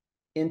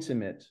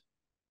 intimate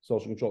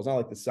social control. It's not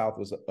like the South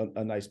was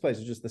a nice place.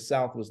 It's just the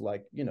South was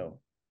like,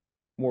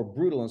 more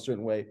brutal in a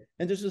certain way.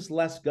 And there's just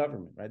less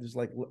government, right? There's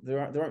like, there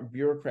aren't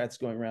bureaucrats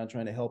going around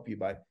trying to help you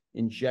by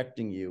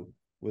injecting you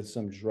with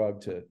some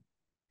drug to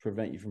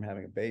prevent you from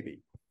having a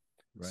baby.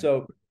 Right.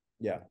 So,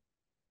 yeah.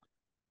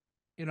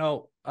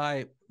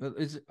 I'd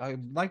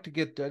like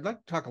to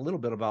talk a little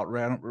bit about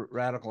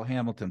Radical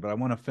Hamilton, but I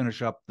want to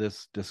finish up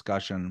this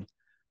discussion.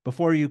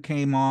 Before you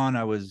came on,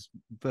 I was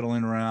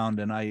fiddling around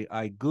and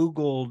I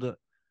Googled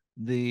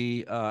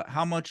the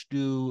how much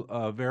do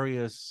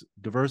various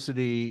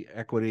diversity,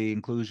 equity,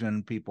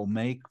 inclusion people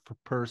make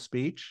per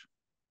speech.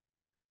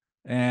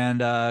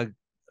 And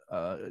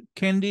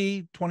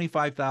Kendi,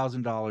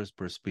 $25,000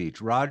 per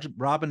speech.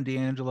 Robin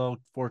DiAngelo,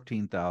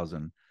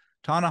 $14,000.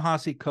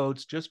 Ta-Nehisi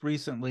Coates, just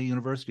recently,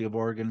 University of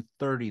Oregon,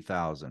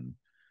 $30,000.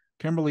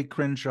 Kimberly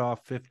Crenshaw,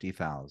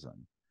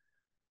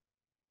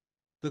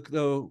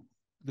 $50,000.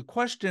 The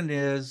question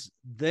is,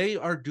 they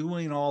are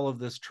doing all of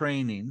this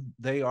training.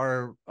 They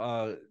are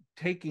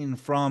taking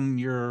from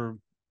your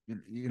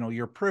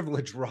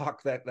privilege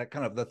rock, that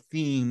kind of the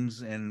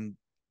themes, and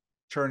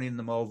turning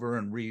them over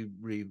and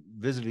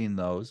revisiting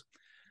those.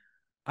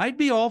 I'd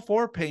be all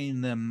for paying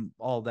them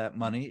all that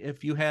money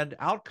if you had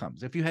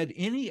outcomes. If you had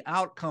any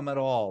outcome at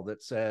all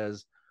that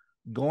says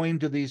going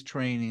to these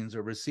trainings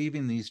or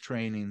receiving these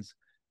trainings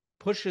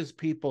pushes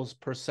people's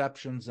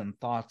perceptions and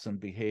thoughts and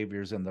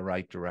behaviors in the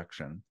right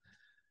direction.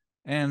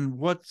 And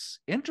what's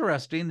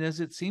interesting is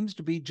it seems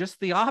to be just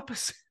the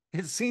opposite.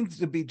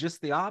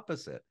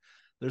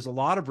 There's a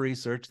lot of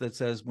research that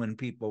says when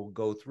people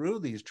go through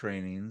these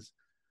trainings,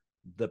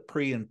 the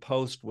pre and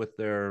post with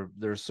their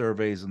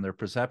surveys and their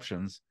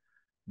perceptions,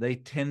 they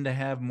tend to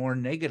have more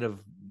negative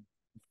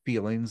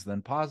feelings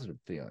than positive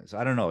feelings.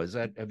 I don't know.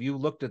 Have you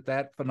looked at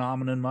that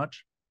phenomenon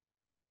much?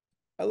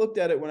 I looked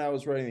at it when I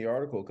was writing the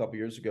article a couple of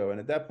years ago, and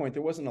at that point,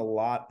 there wasn't a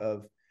lot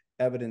of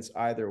evidence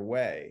either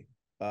way.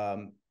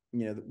 One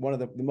of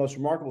the most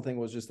remarkable thing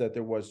was just that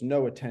there was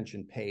no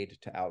attention paid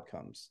to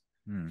outcomes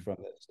from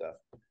that stuff.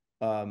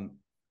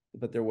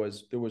 But there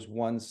was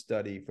one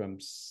study from,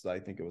 I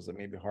think it was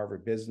maybe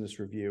Harvard Business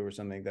Review or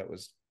something, that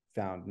was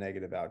found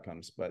negative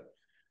outcomes. But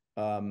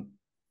one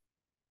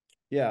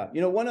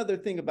other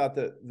thing about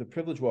the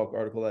Privilege Walk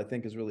article that I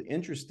think is really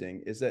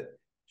interesting is that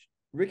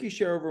Ricky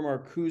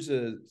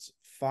Sharover-Marcuse's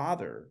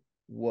father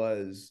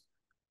was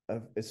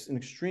it's an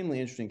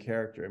extremely interesting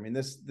character. I mean,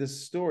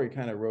 this story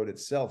kind of wrote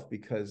itself,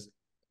 because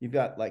you've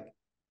got like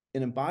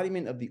an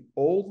embodiment of the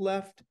old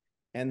left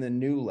and the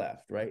new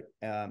left, right?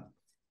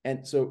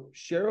 And so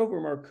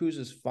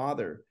Sharover-Marcuse's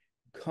father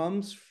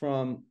comes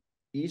from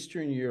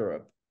Eastern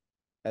Europe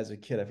as a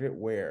kid, I forget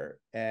where,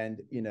 and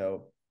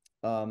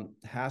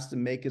has to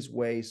make his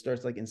way,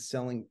 starts like in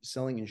selling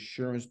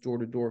insurance door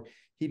to door.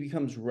 He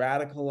becomes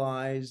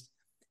radicalized,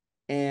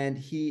 and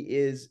he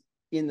is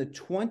in the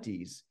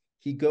 20s.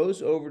 He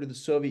goes over to the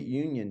Soviet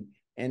Union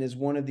and is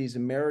one of these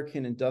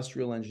American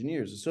industrial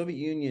engineers. The Soviet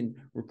Union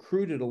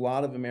recruited a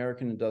lot of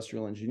American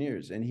industrial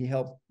engineers, and he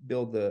helped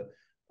build the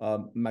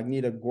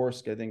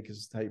Magnitogorsk, I think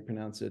is how you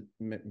pronounce it,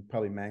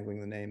 probably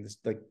mangling the name, this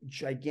like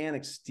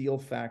gigantic steel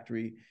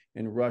factory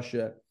in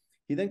Russia.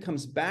 He then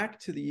comes back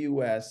to the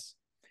US.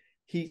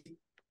 He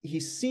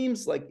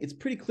seems like, it's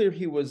pretty clear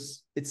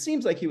it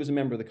seems like he was a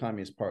member of the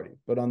Communist Party,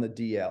 but on the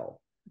DL.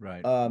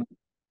 Right.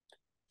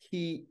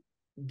 He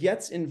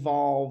gets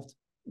involved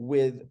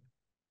with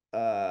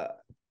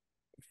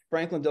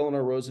Franklin Delano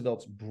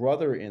Roosevelt's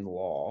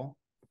brother-in-law,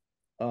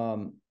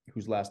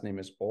 whose last name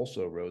is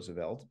also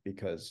Roosevelt,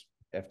 because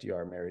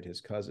FDR married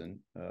his cousin.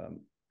 I'm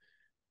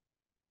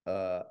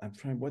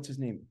trying, what's his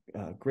name?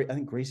 I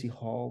think Gracie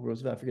Hall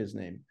Roosevelt, I forget his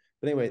name.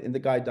 But anyway, and the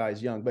guy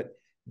dies young. But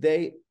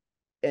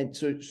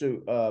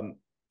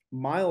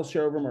Miles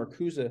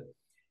Sharover-Marcuse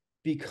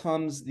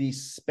becomes the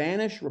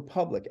Spanish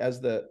Republic as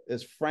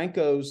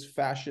Franco's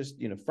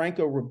fascist,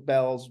 Franco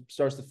rebels,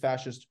 starts the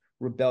fascist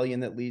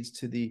rebellion that leads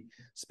to the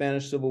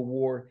Spanish Civil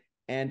War.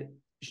 And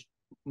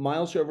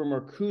Miles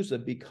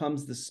Sharover-Marcuse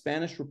becomes the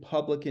Spanish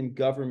Republican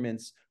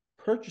government's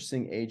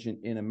purchasing agent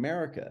in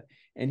America.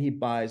 And he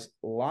buys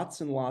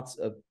lots and lots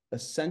of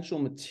essential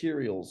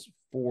materials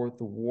for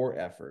the war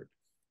effort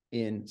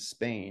in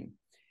Spain.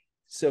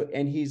 So,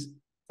 and he's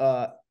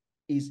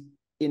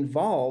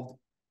involved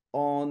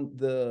on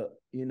the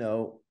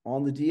DL,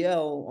 on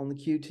the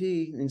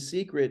QT in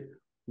secret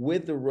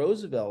with the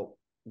Roosevelt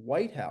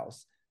White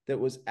House. that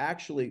was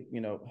actually,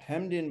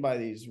 hemmed in by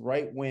these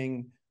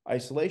right-wing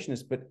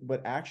isolationists,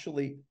 but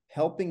actually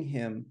helping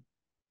him,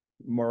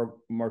 Sharover,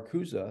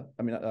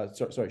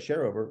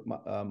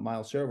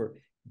 Miles Sharover,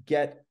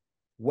 get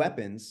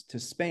weapons to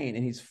Spain.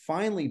 And he's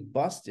finally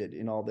busted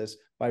in all this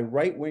by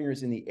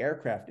right-wingers in the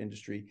aircraft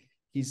industry.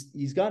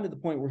 He's gotten to the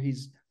point where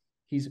he's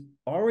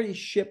already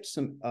shipped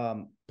some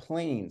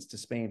planes to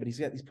Spain, but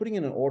he's putting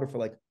in an order for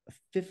like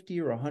 50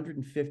 or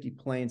 150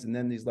 planes, and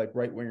then these like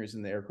right-wingers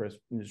in the aircraft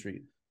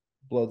industry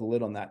blow the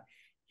lid on that.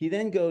 He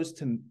then goes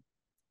to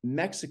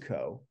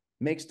Mexico,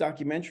 makes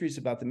documentaries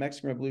about the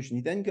Mexican Revolution.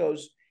 He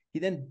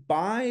then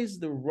buys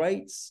the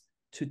rights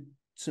to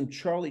some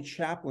Charlie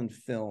Chaplin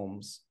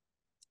films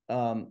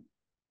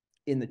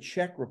in the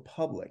Czech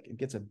Republic, and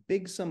gets a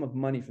big sum of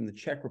money from the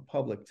Czech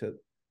Republic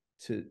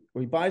or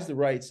he buys the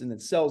rights and then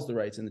sells the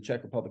rights in the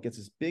Czech Republic, gets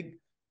this big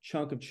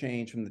chunk of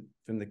change from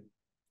the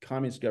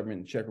communist government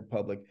in the Czech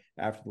Republic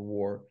after the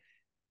war,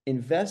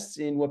 invests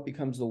in what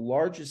becomes the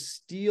largest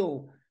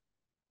steel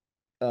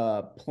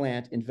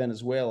plant in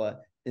Venezuela,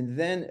 and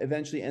then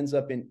eventually ends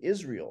up in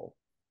Israel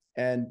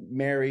and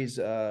marries,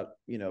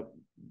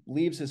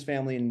 leaves his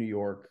family in New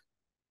York,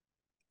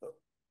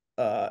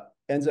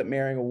 ends up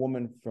marrying a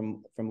woman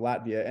from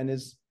Latvia, and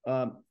is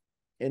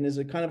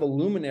a kind of a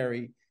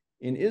luminary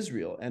in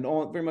Israel, and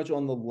very much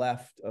on the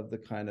left of the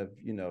kind of,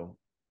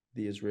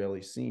 the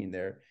Israeli scene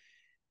there.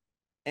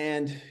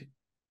 And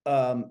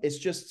it's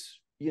just,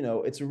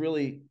 it's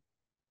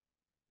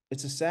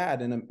a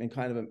sad and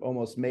kind of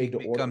almost made to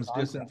order. He becomes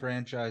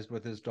disenfranchised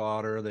with his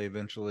daughter. They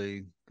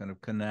eventually kind of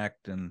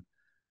connect, and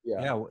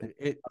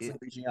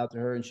reaching out to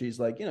her, and she's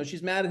like,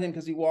 she's mad at him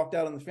because he walked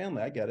out on the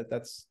family. I get it.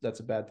 That's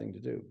a bad thing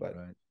to do, but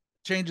right.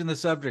 Changing the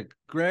subject.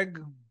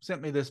 Greg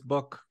sent me this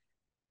book,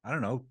 I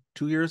don't know,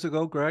 2 years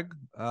ago, Greg,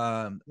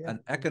 an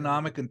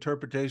economic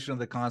interpretation of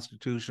the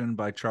Constitution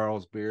by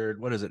Charles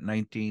Beard. What is it?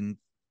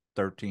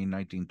 1913,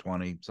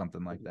 1920,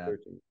 something like that.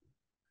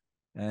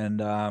 And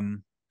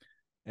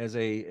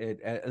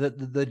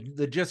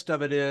the gist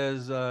of it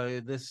is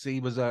he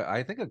was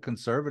I think a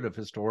conservative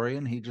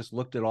historian. He just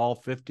looked at all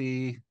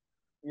 50.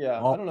 I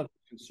don't know if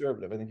he was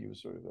conservative. I think he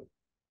was sort of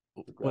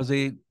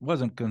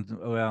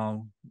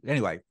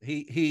anyway,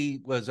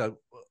 he was a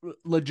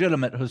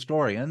legitimate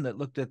historian that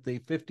looked at the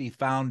 50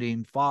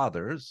 founding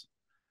fathers,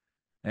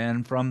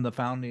 and from the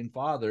founding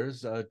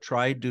fathers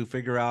tried to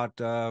figure out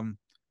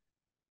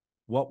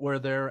what were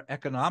their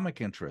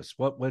economic interests,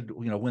 what would,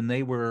 when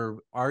they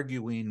were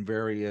arguing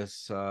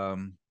various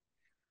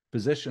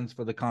positions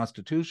for the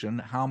Constitution,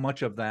 how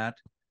much of that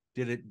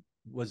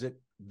was it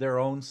their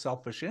own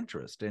selfish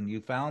interest? And you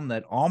found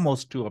that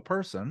almost to a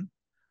person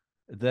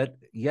that,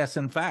 yes,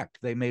 in fact,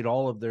 they made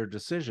all of their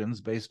decisions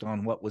based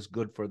on what was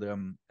good for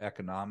them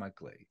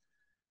economically.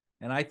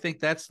 And I think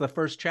that's the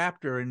first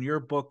chapter in your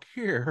book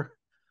here.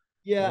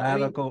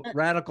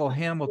 Radical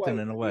Hamilton,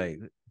 in a way.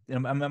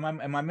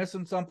 Am I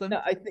missing something?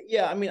 No, I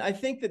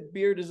think that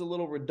Beard is a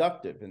little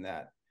reductive in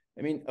that.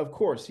 I mean, of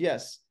course,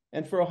 yes.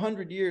 And for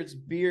 100 years,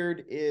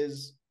 Beard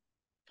is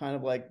kind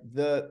of like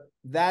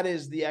that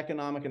is the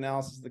economic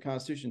analysis of the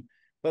Constitution,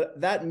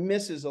 but that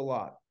misses a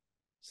lot.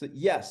 So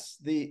yes,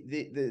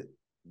 the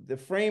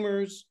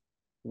framers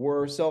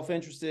were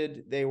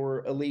self-interested, they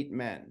were elite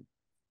men,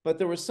 but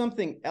there was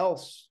something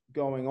else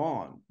going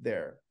on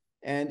there,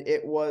 and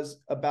it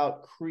was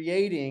about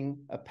creating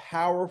a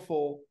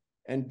powerful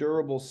and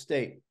durable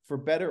state, for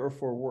better or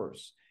for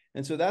worse.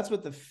 And so that's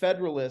what the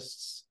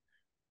Federalists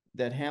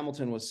that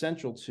Hamilton was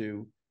central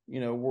to,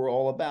 were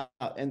all about.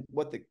 And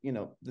what the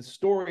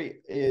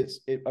story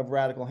of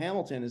Radical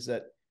Hamilton is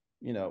that,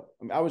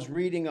 I was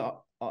reading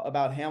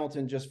about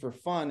Hamilton just for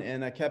fun,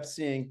 and I kept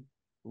seeing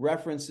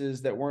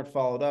references that weren't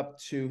followed up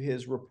to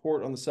his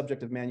report on the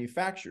subject of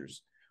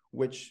manufactures,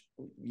 which,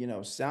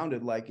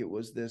 sounded like it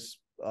was this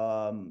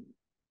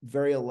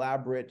very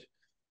elaborate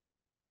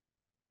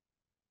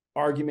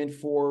argument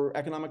for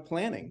economic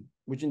planning,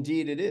 which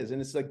indeed it is.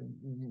 And it's like,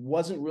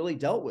 wasn't really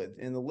dealt with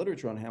in the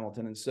literature on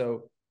Hamilton. And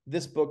so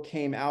this book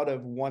came out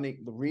of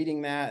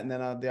reading that. And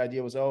then the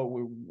idea was,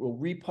 we'll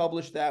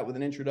republish that with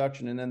an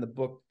introduction. And then the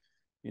book,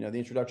 the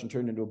introduction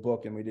turned into a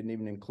book, and we didn't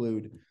even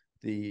include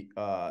the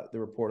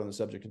report on the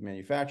subject of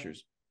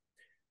manufacturers.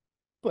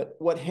 But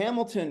what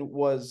Hamilton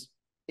was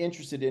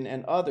interested in,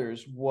 and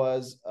others,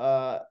 was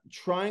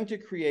trying to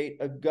create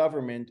a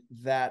government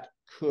that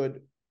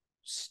could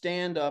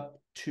stand up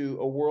to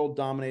a world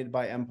dominated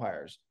by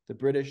empires, the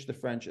British, the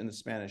French, and the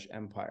Spanish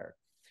Empire.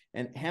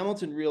 And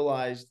Hamilton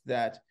realized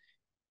that,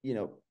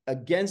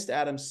 against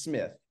Adam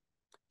Smith,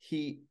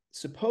 he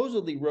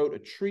supposedly wrote a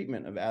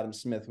treatment of Adam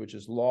Smith, which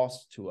is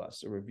lost to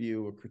us, a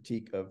review, a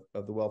critique of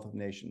The Wealth of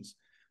Nations.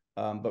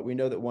 But we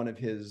know that one of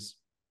his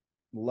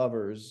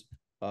lovers,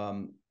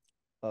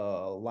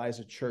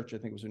 Eliza Church, I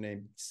think was her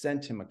name,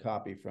 sent him a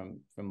copy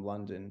from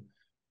London.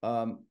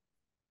 And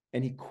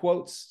he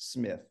quotes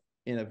Smith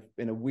in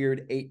a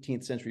weird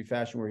 18th century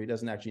fashion, where he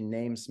doesn't actually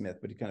name Smith,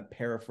 but he kind of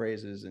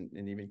paraphrases and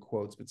even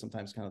quotes, but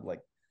sometimes kind of like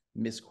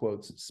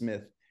misquotes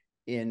Smith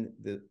in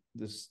the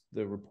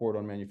report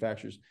on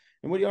manufacturers.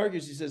 And what he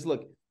argues, he says,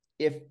 look,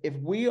 if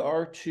we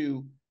are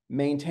to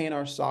maintain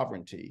our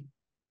sovereignty,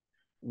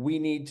 we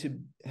need to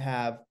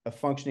have a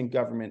functioning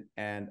government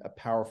and a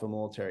powerful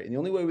military. And the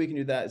only way we can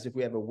do that is if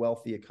we have a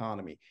wealthy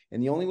economy.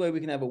 And the only way we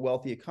can have a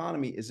wealthy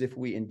economy is if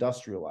we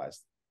industrialize.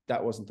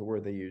 That wasn't the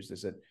word they used. They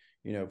said,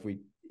 if we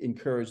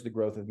encourage the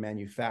growth of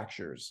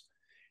manufacturers.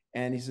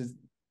 And he says,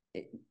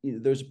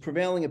 there's a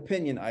prevailing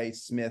opinion,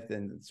 Smith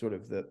and sort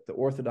of the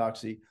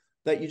orthodoxy,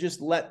 that you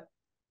just let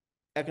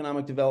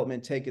economic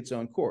development take its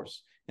own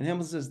course. And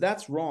Hamilton says,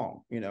 that's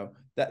wrong.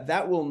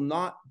 That will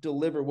not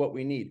deliver what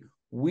we need.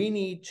 We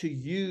need to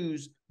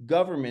use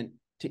government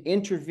to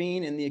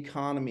intervene in the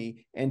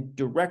economy and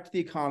direct the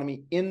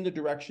economy in the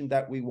direction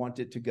that we want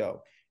it to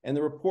go. And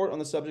the report on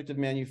the subject of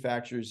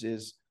manufacturers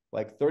is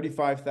like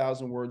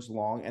 35,000 words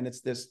long. And it's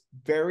this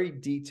very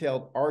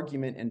detailed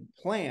argument and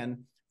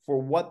plan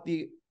for what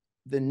the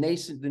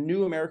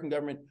new American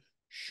government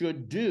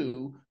should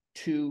do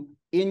to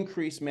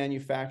increase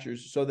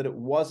manufacturers so that it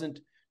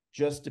wasn't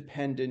just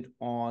dependent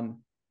on,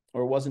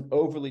 or wasn't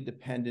overly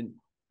dependent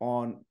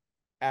on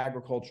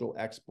agricultural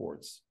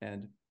exports.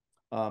 And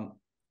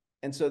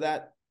so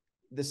that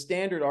the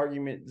standard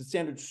argument, the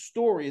standard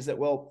story is that,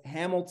 well,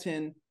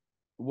 Hamilton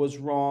was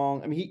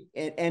wrong. I mean,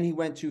 he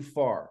went too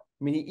far.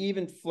 I mean, he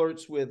even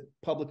flirts with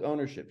public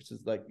ownership. It's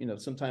like,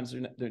 sometimes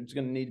there's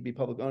going to need to be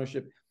public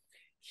ownership.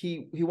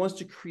 He wants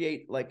to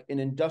create like an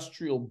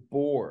industrial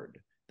board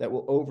that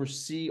will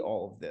oversee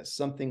all of this,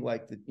 something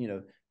like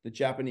the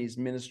Japanese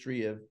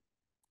Ministry of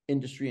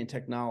Industry and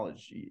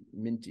Technology,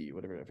 MINTI,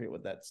 whatever, I forget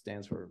what that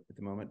stands for at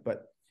the moment.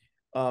 But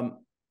so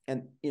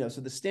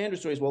the standard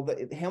story is, well,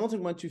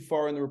 Hamilton went too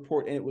far in the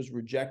report and it was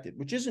rejected,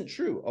 which isn't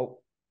true.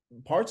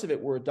 Parts of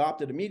it were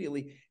adopted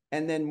immediately,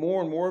 and then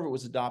more and more of it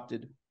was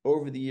adopted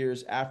over the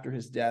years after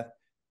his death,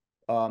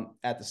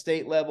 at the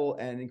state level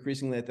and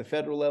increasingly at the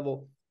federal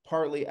level,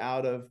 partly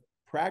out of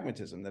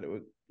pragmatism, that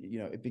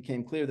it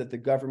became clear that the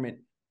government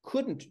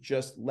couldn't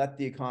just let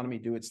the economy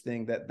do its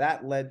thing,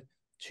 that led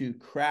to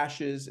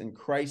crashes and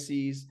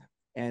crises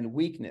and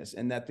weakness,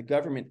 and that the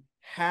government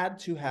had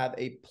to have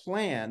a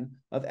plan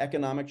of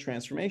economic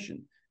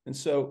transformation. And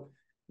so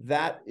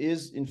that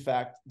is, in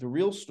fact, the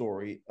real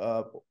story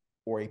of,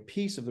 or a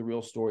piece of the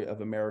real story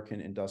of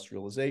American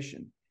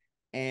industrialization.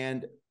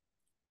 And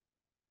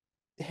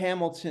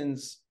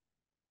Hamilton's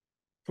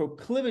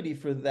proclivity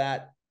for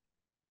that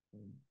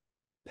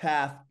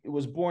path, it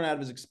was born out of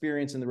his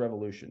experience in the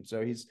Revolution.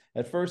 So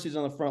at first he's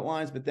on the front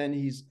lines, but then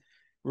he's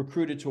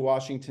recruited to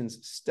Washington's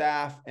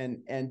staff,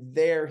 and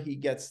there he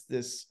gets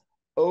this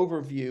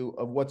overview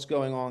of what's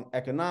going on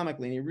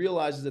economically, and he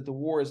realizes that the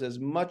war is as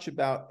much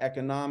about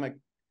economic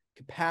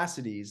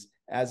capacities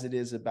as it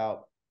is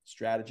about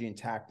strategy and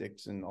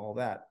tactics and all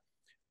that.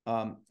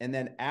 And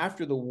then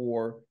after the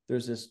war,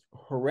 there's this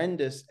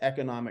horrendous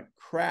economic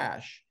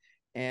crash,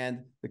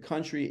 and the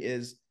country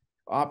is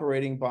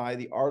operating by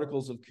the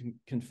Articles of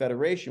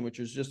Confederation, which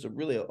was just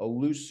a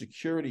loose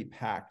security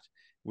pact,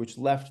 which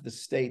left the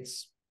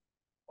states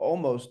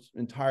almost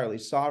entirely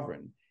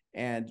sovereign.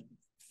 And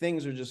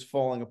things are just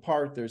falling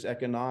apart. There's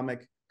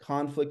economic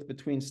conflict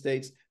between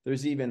states.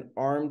 There's even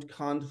armed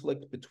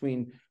conflict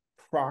between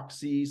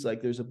proxies.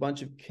 Like there's a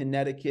bunch of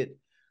Connecticut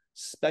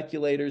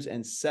speculators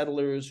and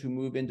settlers who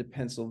move into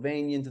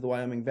Pennsylvania, into the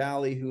Wyoming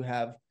Valley, who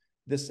have,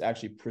 this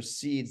actually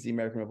precedes the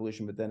American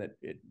Revolution, but then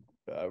it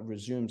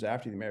resumes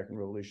after the American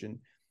Revolution,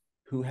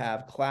 who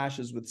have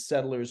clashes with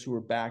settlers who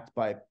are backed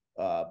by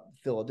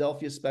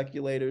Philadelphia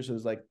speculators.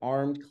 There's like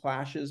armed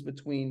clashes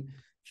between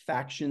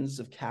factions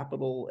of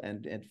capital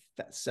and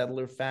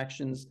settler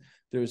factions.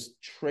 There's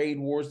trade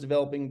wars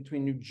developing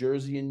between New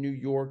Jersey and New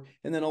York.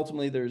 And then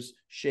ultimately there's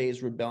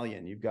Shays'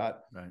 Rebellion. You've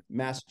got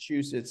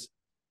Massachusetts.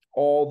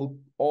 All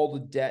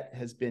the debt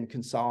has been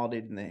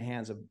consolidated in the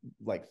hands of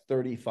like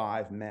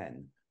 35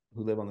 men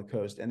who live on the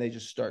coast, and they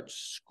just start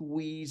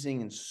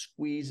squeezing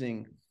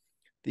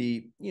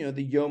the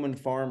yeoman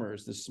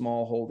farmers, the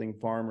small holding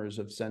farmers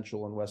of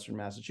central and western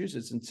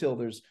Massachusetts, until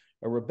there's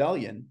a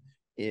rebellion,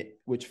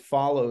 which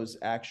follows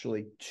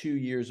actually 2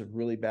 years of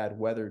really bad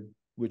weather,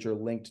 which are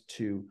linked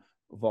to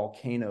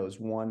volcanoes,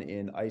 one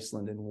in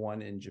Iceland and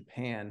one in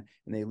Japan,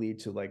 and they lead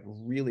to like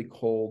really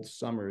cold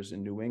summers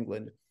in New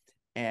England.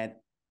 And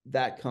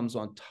that comes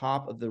on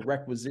top of the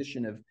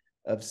requisition of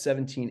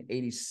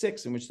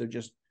 1786, in which they're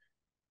just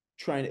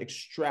trying to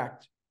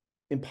extract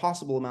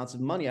impossible amounts of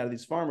money out of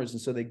these farmers.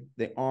 And so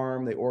they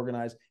arm, they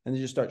organize, and they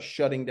just start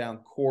shutting down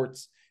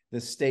courts.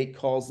 The state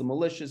calls the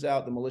militias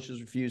out. The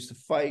militias refuse to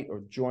fight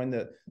or join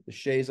the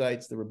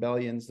Shayites, the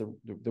rebellions, the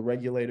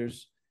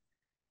regulators.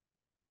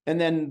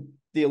 And then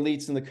the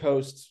elites in the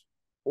coast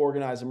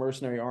organize a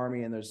mercenary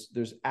army, and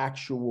there's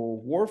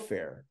actual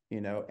warfare,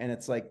 and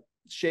it's like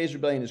Shays'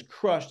 Rebellion is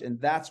crushed, and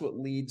that's what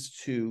leads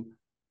to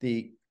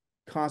the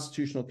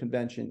Constitutional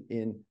Convention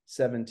in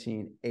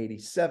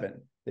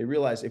 1787. They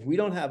realize if we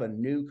don't have a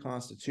new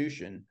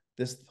constitution,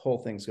 this whole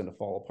thing's going to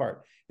fall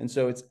apart. And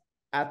so it's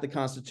at the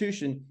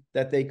Constitution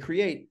that they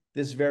create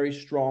this very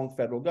strong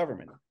federal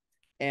government.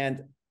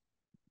 And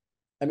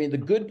I mean, the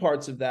good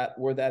parts of that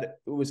were that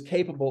it was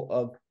capable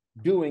of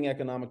doing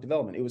economic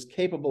development. It was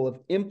capable of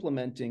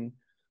implementing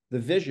the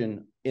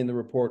vision in the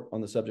report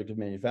on the subject of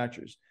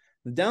manufacturers.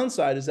 The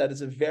downside is that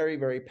it's a very,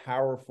 very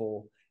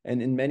powerful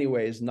and in many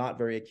ways not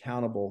very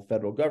accountable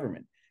federal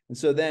government. And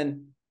so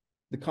then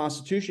the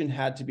Constitution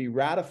had to be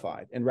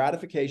ratified, and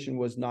ratification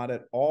was not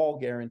at all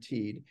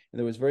guaranteed. And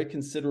there was very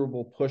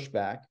considerable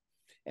pushback.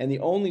 And the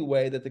only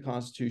way that the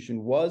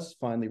Constitution was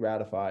finally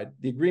ratified,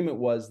 the agreement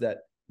was that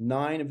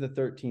 9 of the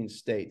 13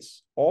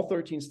 states, all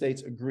 13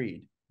 states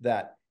agreed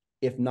that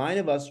if 9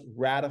 of us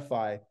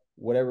ratify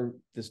whatever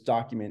this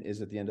document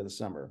is at the end of the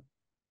summer,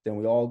 then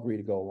we all agree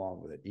to go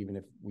along with it. Even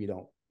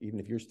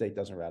if your state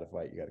doesn't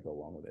ratify it, you got to go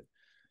along with it.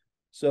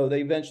 So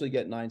they eventually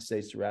get 9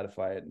 states to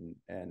ratify it,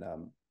 and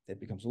it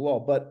becomes a law.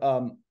 But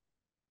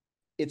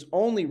it's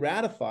only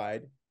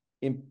ratified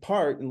in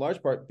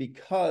large part,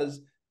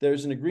 because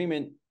there's an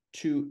agreement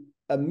to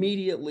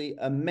immediately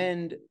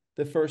amend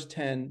the first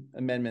 10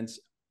 amendments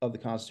of the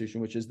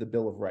Constitution, which is the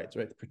Bill of Rights,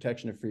 right? The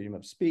protection of freedom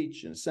of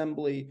speech and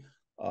assembly,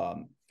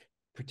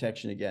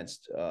 protection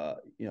against,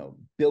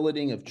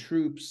 billeting of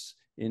troops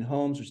in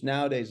homes, which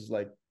nowadays is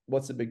like,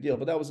 what's the big deal?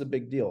 But that was a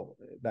big deal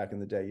back in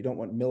the day. You don't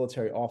want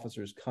military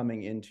officers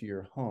coming into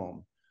your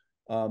home.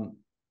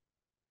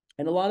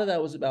 And a lot of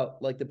that was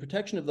about like the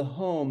protection of the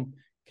home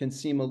can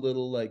seem a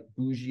little like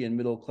bougie and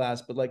middle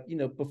class, but like,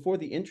 before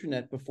the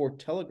internet, before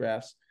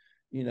telegraphs,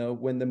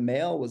 when the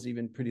mail was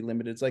even pretty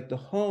limited, it's like the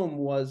home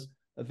was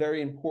a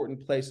very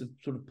important place of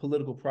sort of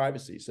political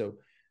privacy. So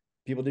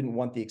people didn't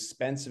want the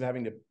expense of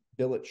having to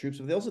billet troops,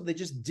 but they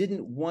just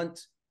didn't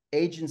want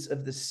agents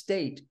of the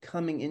state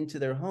coming into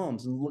their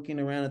homes and looking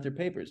around at their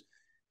papers.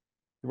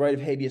 The right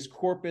of habeas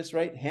corpus,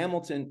 right?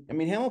 Hamilton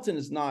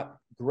is not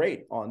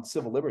great on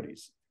civil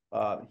liberties.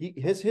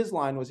 His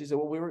line was, he said,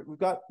 well, we've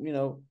got,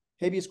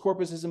 habeas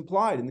corpus is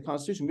implied in the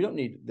Constitution. We don't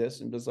need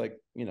this. And it was like,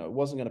 it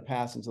wasn't going to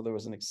pass until there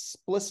was an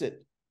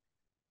explicit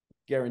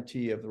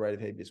guarantee of the right of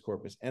habeas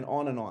corpus, and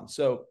on and on.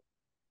 So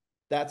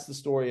that's the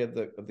story of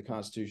the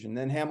Constitution.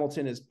 Then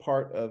Hamilton is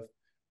part of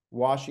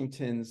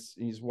Washington's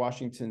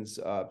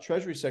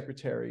Treasury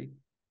Secretary.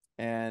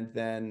 And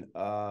then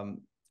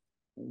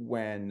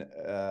when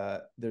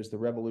there's the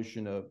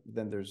revolution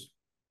then there's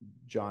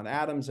John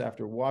Adams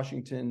after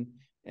Washington,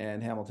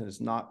 and Hamilton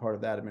is not part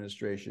of that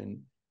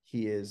administration.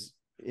 He is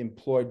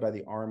employed by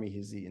the Army.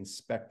 He's the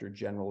Inspector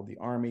General of the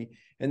Army.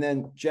 And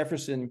then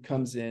Jefferson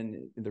comes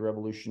in the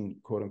revolution,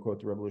 quote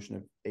unquote, the revolution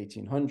of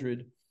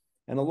 1800.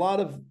 And a lot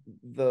of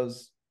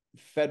those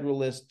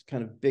federalist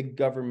kind of big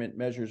government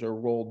measures are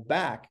rolled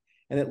back.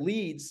 And it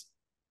leads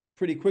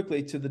pretty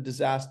quickly to the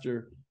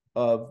disaster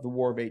of the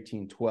War of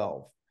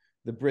 1812.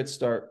 The Brits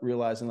start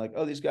realizing like,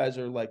 oh, these guys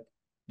are like,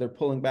 they're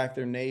pulling back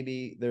their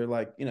navy. They're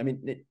like,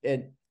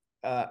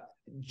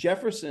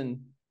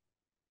 Jefferson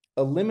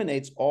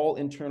eliminates all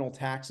internal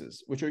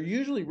taxes, which are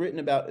usually written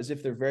about as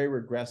if they're very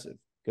regressive,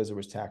 because there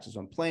was taxes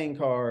on playing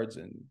cards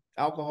and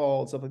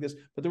alcohol and stuff like this.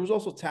 But there was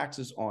also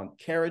taxes on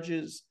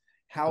carriages,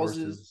 houses,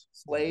 horses,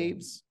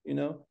 slaves,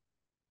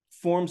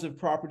 forms of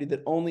property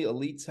that only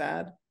elites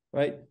had,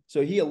 right?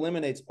 So he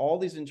eliminates all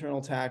these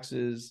internal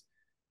taxes,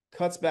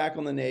 cuts back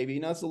on the Navy.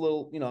 It's a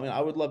little,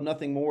 I would love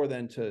nothing more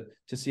than to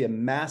see a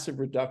massive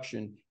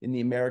reduction in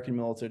the American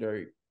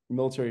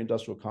military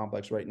industrial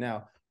complex right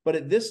now. But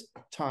at this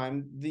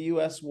time, the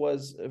U.S.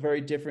 was a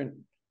very different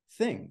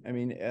thing.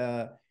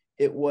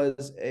 It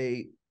was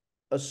a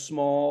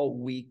small,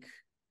 weak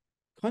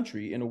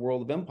country in a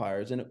world of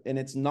empires, and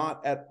it's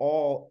not at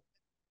all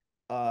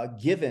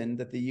given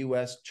that the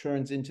U.S.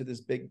 turns into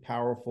this big,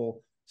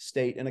 powerful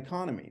state and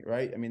economy,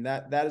 right?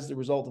 That is the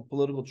result of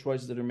political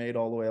choices that are made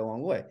all the way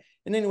along the way.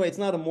 And anyway, it's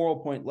not a moral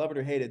point, love it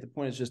or hate it. The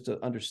point is just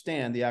to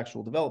understand the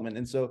actual development.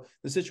 And so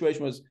the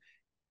situation was,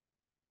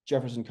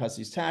 Jefferson cuts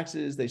these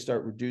taxes, they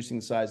start reducing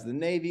the size of the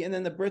Navy, and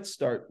then the Brits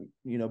start,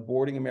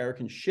 boarding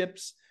American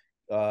ships,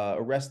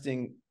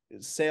 arresting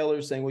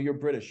sailors, saying, well, you're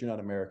British, you're not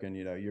American,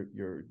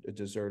 you're a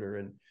deserter.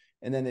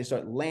 And then they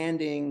start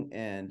landing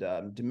and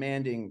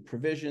demanding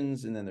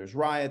provisions, and then there's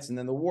riots, and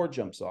then the war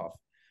jumps off.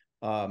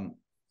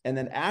 And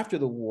then after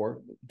the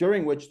war,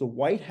 during which the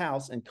White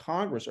House and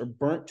Congress are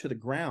burnt to the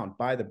ground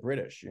by the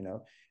British,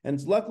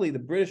 and luckily the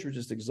British were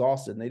just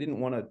exhausted and they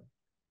didn't want to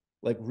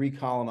like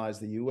recolonize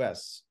the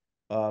US.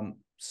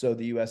 So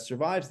the U.S.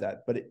 survives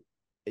that, but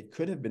it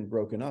could have been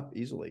broken up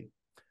easily.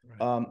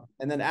 Right.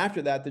 And then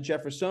after that, the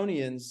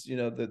Jeffersonians,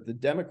 the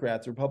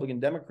Democrats, Republican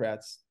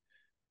Democrats,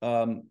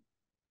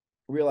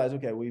 realize,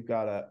 okay, we've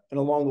got and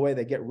along the way,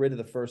 they get rid of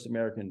the first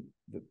American,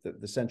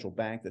 the central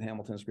bank that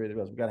Hamilton's created.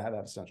 We've got to have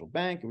a central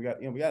bank.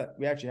 And we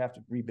actually have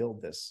to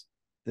rebuild this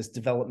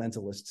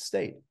developmentalist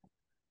state.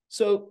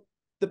 So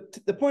the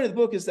point of the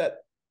book is that,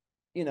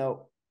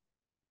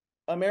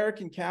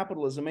 American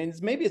capitalism,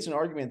 maybe it's an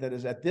argument that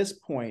is at this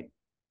point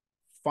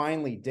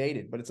finally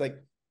dated, but it's like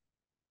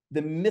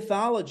the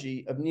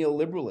mythology of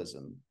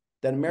neoliberalism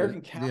that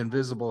American the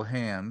invisible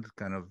hand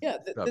kind of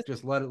stuff.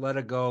 Just let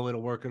it go,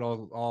 it'll work it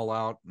all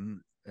out.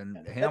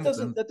 And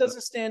Hamilton, that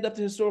doesn't stand up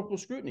to historical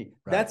scrutiny.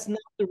 Right. That's not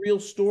the real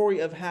story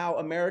of how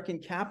American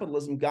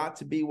capitalism got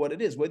to be what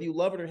it is. Whether you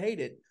love it or hate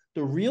it,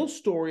 The real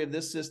story of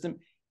this system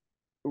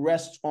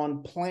rests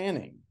on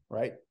planning,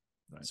 right?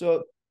 Right.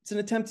 So it's an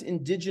attempt to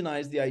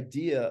indigenize the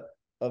idea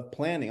of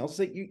planning. I'll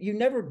say you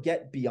never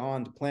get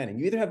beyond planning.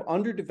 You either have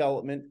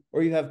underdevelopment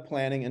or you have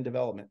planning and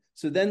development.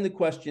 So then the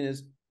question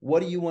is,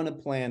 what do you want to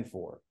plan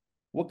for?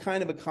 What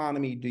kind of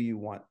economy do you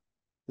want?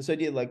 This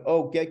idea like,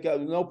 oh,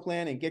 no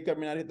planning, get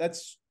government out of here,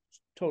 that's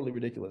totally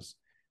ridiculous.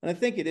 And I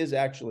think it is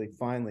actually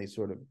finally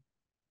sort of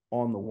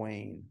on the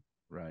wane.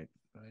 Right.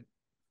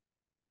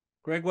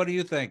 Greg, what do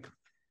you think?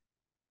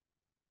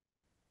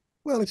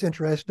 Well, it's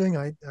interesting.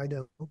 I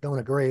don't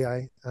agree.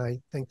 I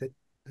think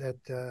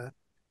that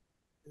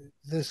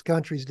this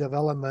country's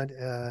development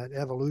and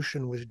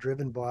evolution was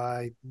driven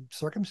by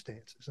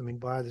circumstances. I mean,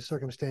 by the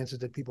circumstances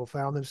that people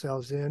found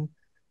themselves in,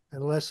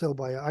 and less so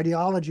by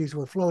ideologies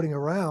were floating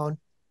around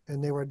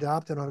and they were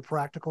adopted on a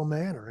practical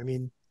manner. I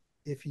mean,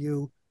 if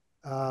you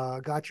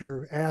got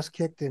your ass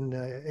kicked in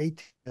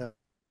 18,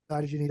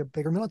 decided you need a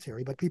bigger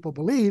military, but people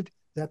believed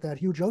that that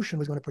huge ocean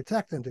was going to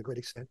protect them to a great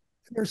extent.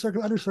 And there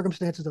are other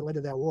circumstances that led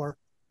to that war.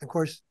 Of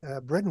course,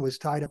 Britain was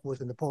tied up with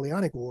the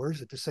Napoleonic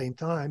Wars at the same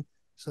time,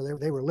 so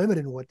they were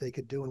limited in what they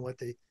could do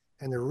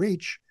and their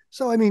reach.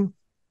 So I mean,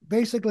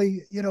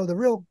 basically, the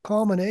real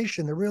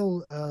culmination, the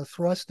real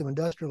thrust of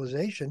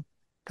industrialization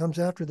comes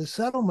after the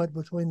settlement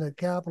between the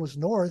capitalist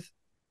North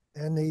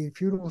and the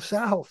feudal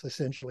South.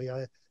 Essentially,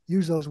 I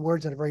use those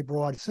words in a very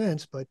broad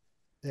sense, but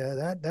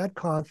that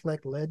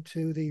conflict led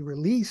to the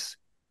release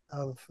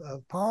of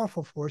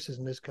powerful forces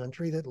in this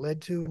country that led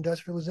to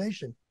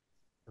industrialization,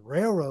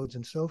 railroads,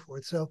 and so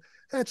forth. So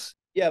that's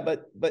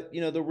but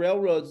the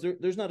railroads,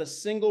 there's not a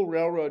single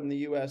railroad in the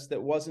U.S. that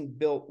wasn't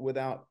built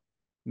without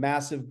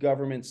massive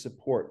government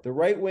support. The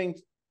right wing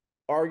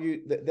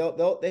argue that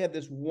they have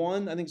this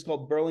one, I think it's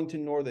called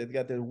Burlington Northern. They've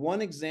got this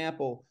one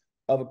example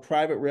of a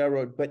private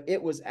railroad, but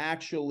it was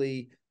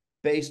actually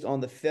based on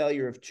the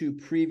failure of two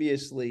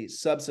previously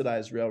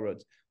subsidized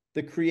railroads.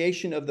 The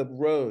creation of the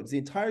roads, the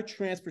entire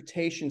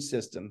transportation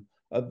system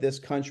of this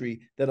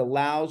country that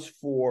allows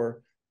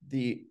for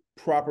the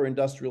proper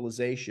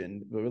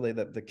industrialization, really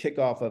the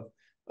kickoff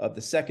of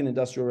the second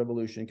industrial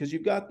revolution, because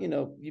you've got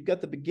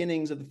the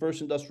beginnings of the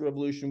first industrial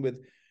revolution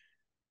with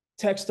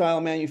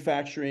textile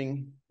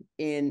manufacturing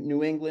in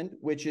New England,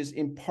 which is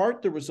in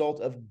part the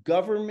result of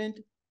government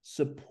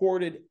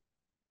supported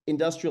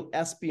industrial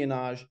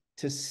espionage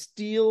to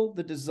steal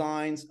the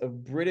designs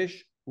of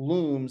British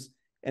looms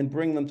and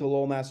bring them to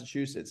Lowell,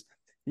 Massachusetts.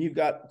 You've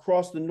got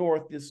across the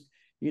North this,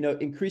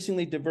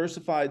 increasingly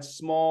diversified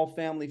small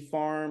family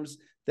farms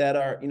that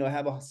are,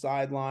 have a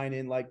sideline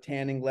in like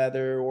tanning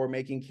leather or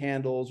making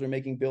candles or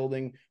making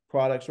building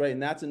products, right?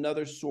 And that's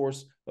another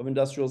source of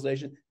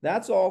industrialization.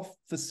 That's all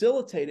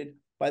facilitated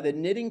by the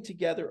knitting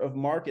together of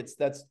markets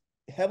that's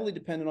heavily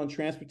dependent on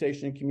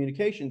transportation and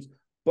communications,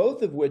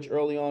 both of which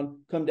early on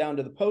come down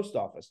to the post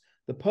office.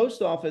 The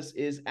post office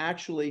is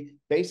actually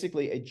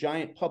basically a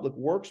giant public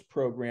works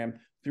program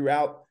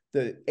throughout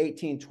the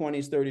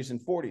 1820s, 30s,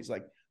 and 40s.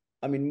 Like,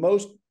 I mean,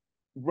 most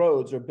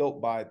roads are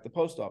built by the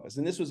post office.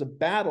 And this was a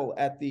battle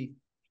at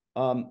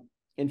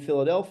in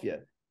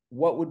Philadelphia.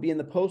 What would be in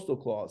the postal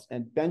clause?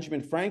 And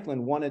Benjamin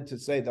Franklin wanted to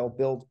say they'll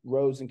build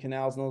roads and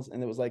canals and those,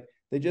 and it was like,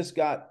 they just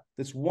got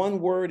this one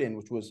word in,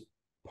 which was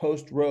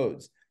post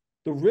roads.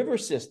 The river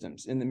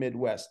systems in the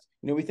Midwest,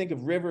 we think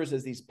of rivers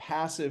as these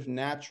passive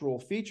natural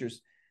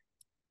features.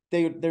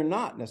 They're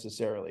not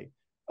necessarily.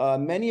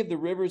 Many of the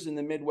rivers in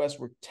the Midwest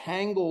were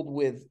tangled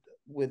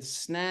with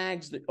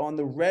snags on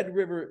the Red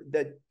River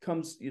that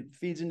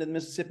feeds into the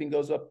Mississippi and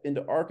goes up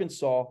into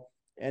Arkansas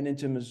and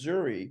into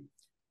Missouri.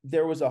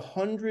 There was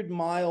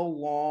 100-mile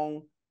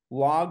long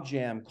log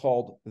jam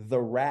called the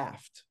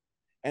Raft,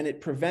 and it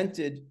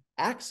prevented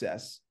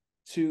access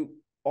to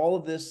all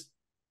of this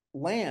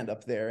land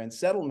up there and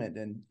settlement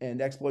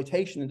and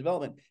exploitation and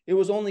development. It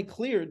was only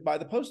cleared by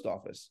the post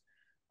office.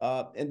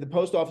 And the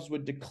post office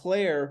would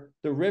declare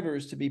the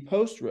rivers to be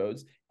post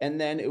roads, and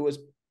then it was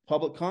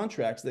public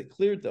contracts that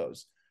cleared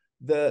those.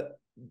 The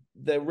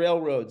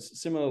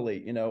railroads,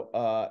 similarly,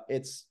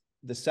 it's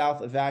the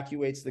South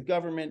evacuates the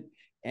government,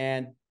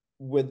 and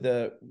with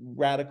the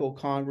radical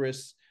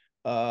Congress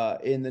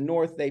in the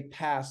North, they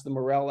passed the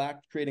Morrill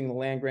Act, creating the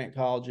land grant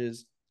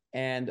colleges,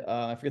 and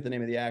I forget the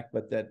name of the act,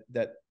 but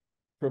that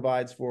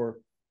provides for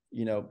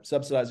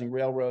subsidizing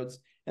railroads.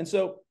 And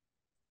so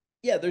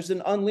there's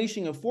an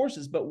unleashing of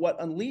forces, but what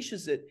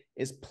unleashes it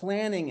is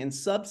planning and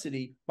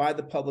subsidy by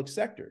the public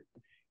sector.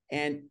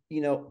 And,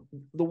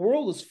 the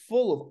world is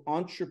full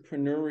of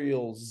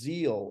entrepreneurial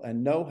zeal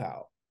and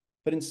know-how,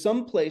 but in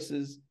some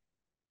places,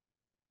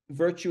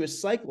 virtuous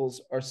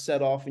cycles are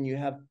set off and you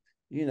have,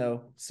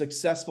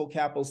 successful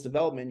capitalist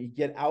development. You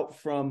get out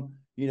from,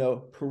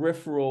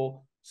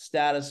 peripheral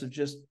status of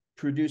just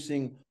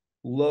producing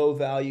low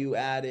value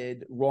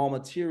added raw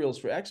materials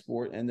for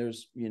export. And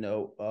there's,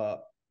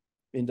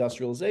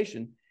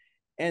 industrialization.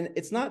 And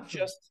it's not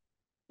just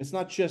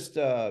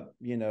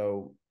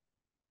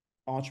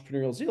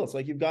entrepreneurial zeal. It's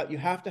like you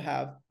have to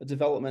have a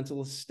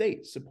developmental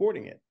state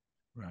supporting it.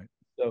 Right.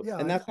 So, Yeah,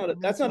 and and that's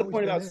that's not a always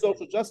point been about it.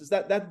 social justice.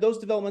 That those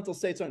developmental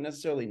states aren't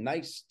necessarily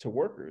nice to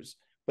workers,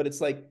 but it's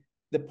like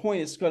the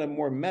point is kind of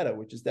more meta,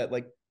 which is that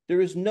like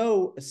there is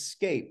no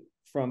escape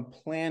from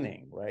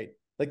planning, right?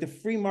 Like the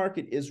free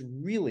market is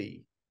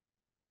really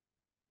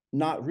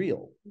not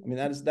real. I mean,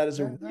 that is a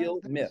That, that real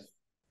myth.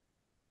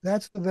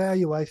 that's the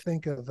value I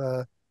think of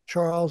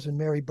Charles and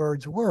Mary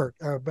Beard's work,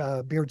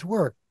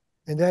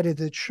 and that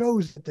is it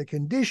shows that the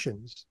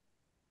conditions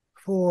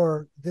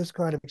for this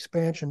kind of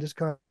expansion, this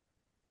kind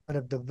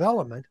of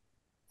development,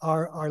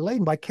 are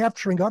laden by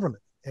capturing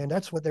government, and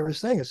that's what they were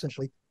saying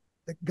essentially.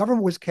 The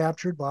government was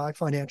captured by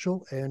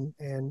financial and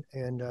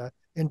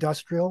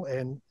industrial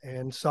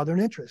and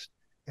southern interest,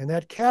 and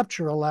that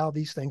capture allowed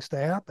these things to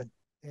happen.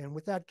 And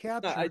with that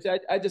No, capture,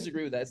 I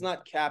disagree with that. It's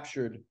not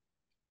captured,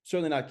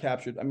 certainly not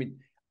captured. I mean,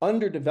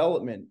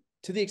 underdevelopment,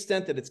 to the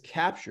extent that it's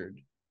captured,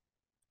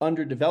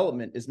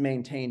 underdevelopment is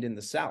maintained in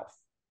the South.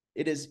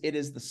 It is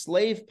the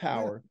slave yeah,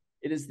 power.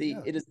 yeah, It is the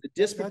that's why the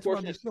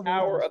disproportionate Civil War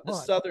power was of the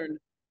fought. Southern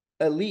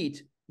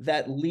elite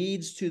that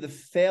leads to the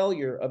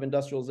failure of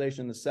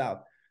industrialization in the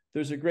South.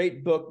 There's a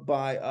great book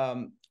by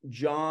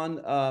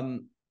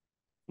John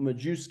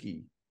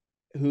Majewski,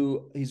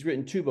 who he's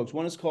written two books.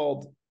 One is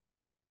called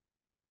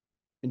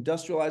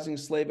Industrializing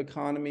Slave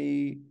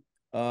Economy.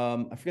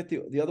 I forget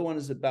the other one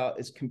is about,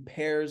 it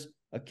compares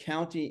a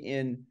county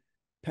in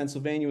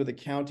Pennsylvania with a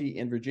county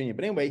in Virginia.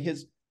 But anyway,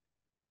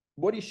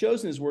 what he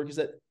shows in his work is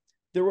that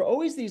there were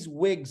always these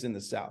Whigs in the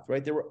South,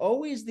 right? There were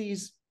always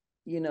these,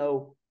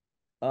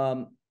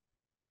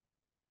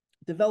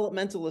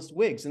 developmentalist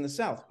Whigs in the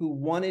South who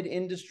wanted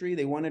industry,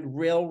 they wanted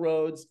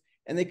railroads,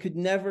 and they could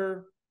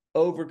never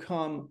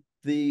overcome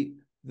the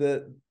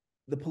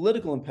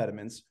political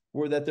impediments,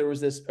 were that there was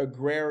this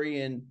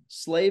agrarian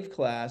slave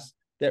class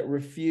that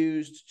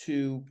refused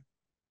to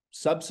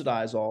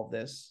subsidize all of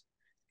this,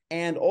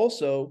 and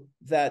also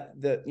that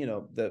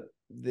the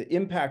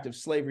impact of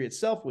slavery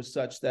itself was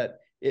such that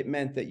it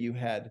meant that you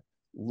had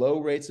low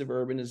rates of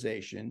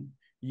urbanization,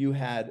 you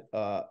had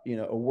a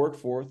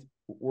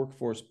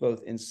workforce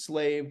both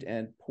enslaved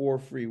and poor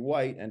free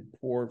white and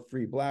poor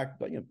free black,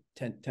 but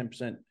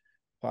 10%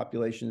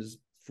 population is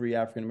free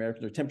African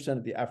Americans, or 10%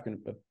 of the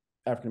African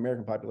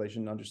American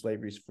population under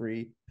slavery is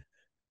free.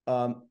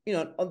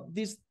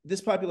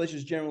 This population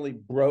is generally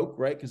broke,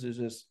 right? Because there's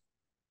this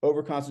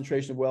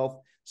overconcentration of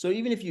wealth. So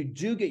even if you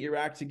do get your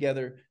act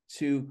together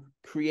to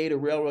create a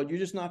railroad, you're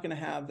just not going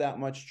to have that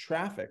much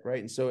traffic, right?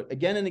 And so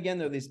again and again,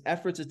 there are these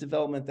efforts at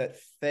development that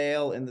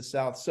fail in the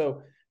South.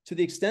 So to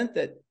the extent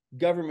that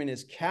government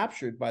is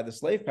captured by the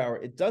slave power,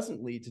 it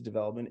doesn't lead to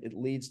development, it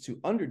leads to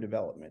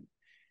underdevelopment.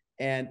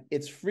 And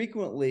it's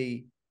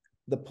frequently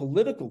the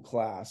political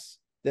class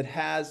that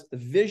has a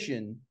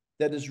vision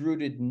that is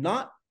rooted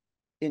not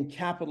in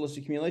capitalist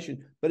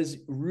accumulation, but is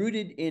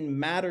rooted in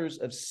matters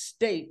of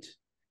state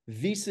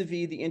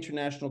vis-a-vis the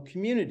international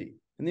community.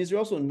 And these are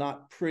also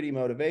not pretty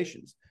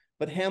motivations,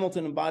 but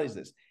Hamilton embodies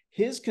this.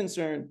 His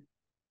concern,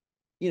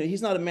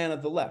 he's not a man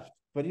of the left,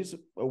 but he's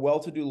a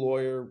well-to-do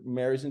lawyer,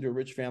 marries into a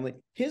rich family.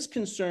 His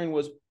concern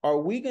was, are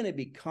we going to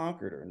be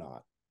conquered or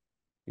not?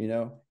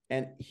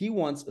 And he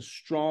wants a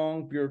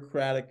strong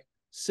bureaucratic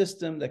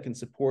system that can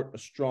support a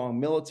strong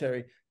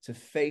military to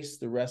face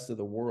the rest of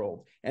the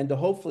world, and to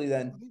hopefully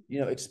then,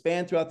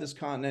 expand throughout this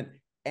continent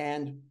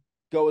and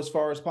go as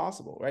far as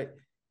possible, right?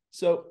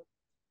 So,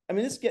 I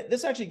mean,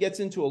 this actually gets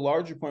into a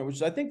larger point, which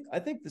is I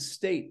think the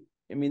state,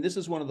 I mean, this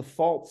is one of the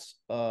faults,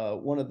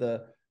 one of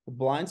the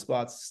blind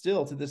spots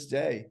still to this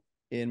day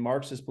in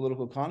Marxist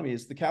political economy,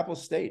 is the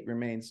capitalist state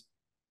remains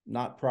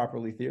not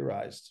properly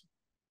theorized.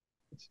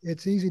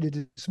 It's easy to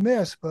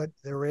dismiss, but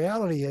the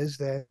reality is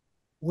that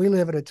we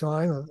live at a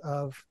time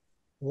of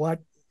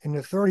what in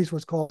the 30s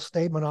was called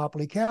state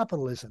monopoly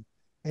capitalism.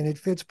 And it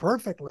fits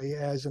perfectly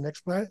as an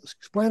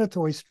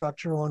explanatory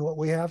structure on what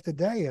we have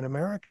today in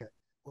America.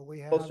 What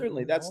we have. Well,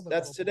 certainly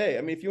that's today.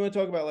 I mean, if you want to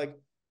talk about like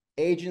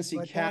agency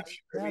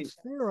capture, that's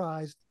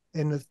theorized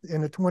in the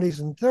 20s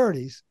and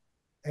 30s,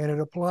 and it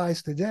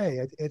applies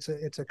today.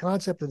 It's a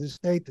concept of the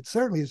state that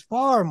certainly is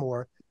far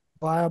more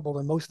viable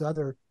than most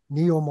other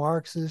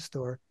neo-Marxist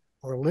or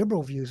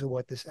liberal views of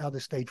how the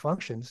state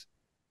functions.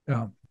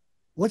 Yeah.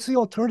 What's the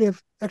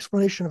alternative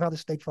explanation of how the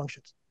state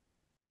functions?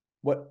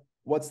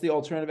 What's the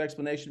alternative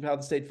explanation of how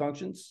the state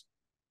functions?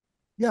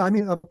 Yeah, I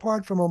mean,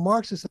 apart from a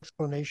Marxist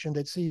explanation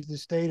that sees the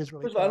state as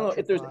really. First of all, I don't know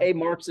if there's a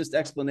Marxist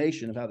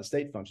explanation of how the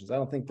state functions. I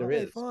don't think there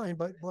is. Fine,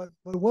 but what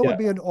would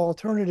be an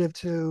alternative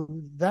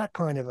to that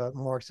kind of a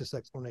Marxist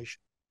explanation?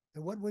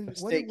 And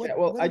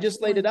I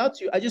just laid it out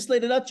to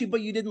you.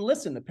 But you didn't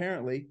listen,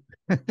 apparently.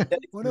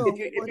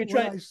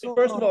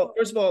 First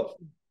of all,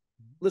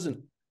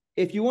 listen.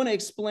 If you want to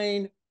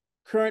explain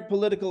current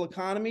political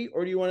economy,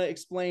 or do you want to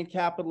explain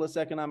capitalist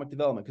economic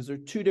development? Because they're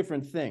two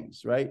different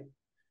things, right?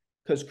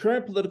 Because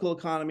current political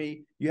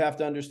economy, you have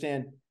to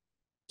understand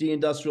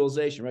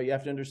deindustrialization, right? You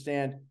have to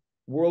understand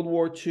World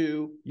War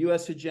II,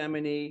 U.S.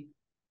 hegemony,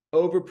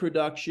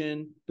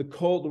 overproduction, the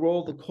role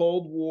of the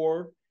Cold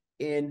War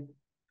in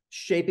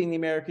shaping the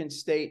American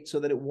state so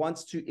that it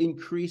wants to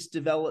increase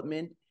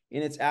development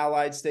in its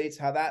allied states,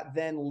 how that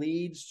then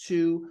leads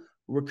to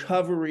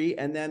recovery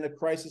and then a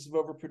crisis of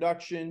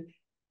overproduction,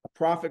 a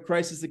profit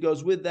crisis that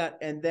goes with that,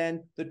 and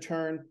then the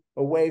turn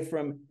away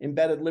from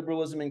embedded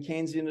liberalism and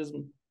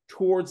Keynesianism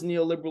towards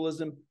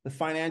neoliberalism, the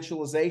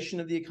financialization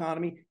of the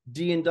economy,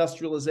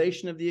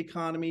 deindustrialization of the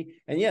economy,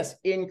 and yes,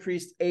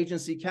 increased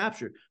agency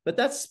capture. But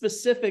that's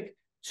specific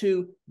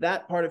to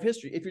that part of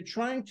history. If you're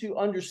trying to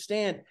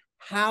understand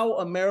how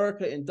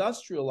America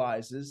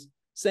industrializes,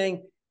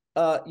 saying,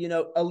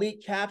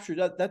 elite capture,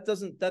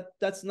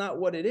 that's not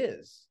what it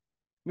is.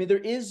 I mean,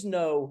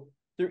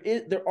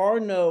 there are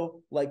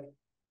no like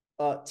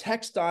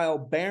textile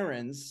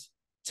barons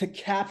to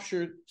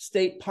capture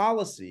state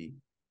policy,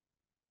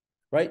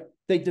 right?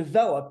 They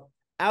develop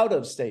out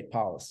of state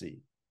policy.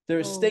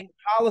 There's state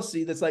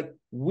policy that's like,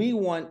 we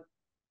want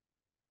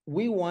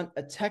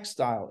a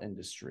textile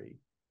industry.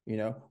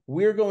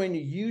 We're going to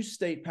use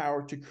state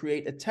power to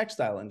create a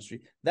textile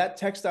industry. That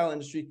textile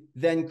industry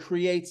then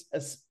creates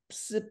a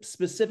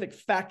specific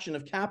faction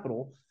of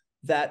capital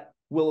that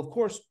will, of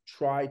course,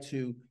 try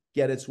to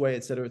get its way,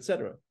 et cetera, et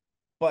cetera.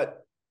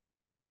 But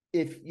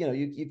if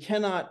you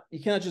cannot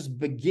just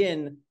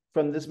begin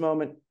from this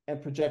moment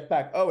and project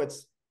back. Oh,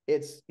 it's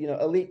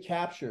elite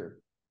capture.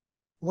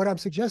 What I'm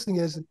suggesting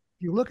is, if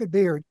you look at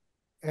Beard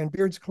and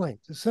Beard's claim,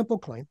 it's a simple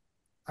claim.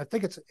 I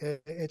think it's an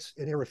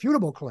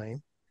irrefutable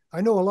claim.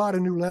 I know a lot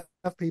of new left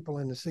people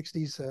in the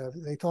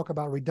 60s. They talk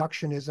about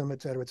reductionism,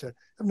 et cetera, et cetera.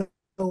 I have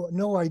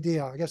no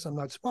idea. I guess I'm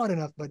not smart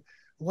enough, but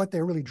what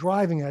they're really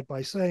driving at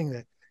by saying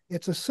that.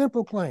 It's a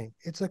simple claim.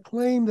 It's a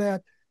claim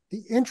that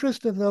the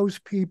interest of those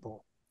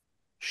people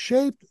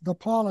shaped the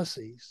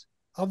policies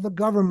of the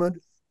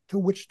government to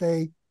which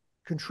they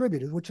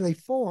contributed, which they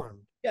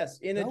formed. Yes,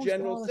 in a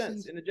general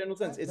sense.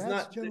 It's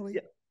not generally.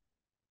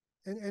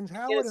 And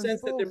how in a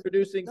sense that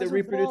they're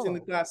reproducing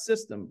the class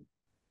system.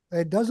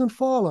 It doesn't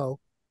follow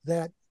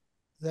that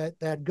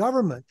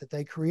government that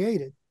they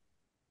created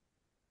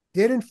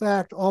did in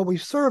fact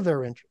always serve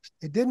their interest.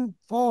 It didn't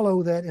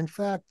follow that in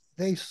fact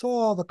they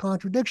saw the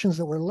contradictions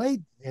that were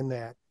latent in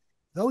that.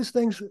 Those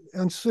things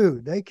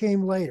ensued. They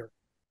came later,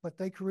 but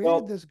they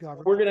created this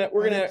government. We're gonna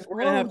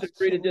have to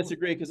agree to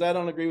disagree, because I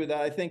don't agree with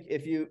that. I think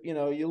if you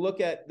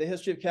look at the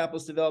history of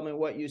capitalist development,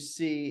 what you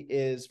see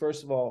is,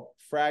 first of all,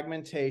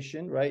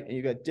 fragmentation, right? And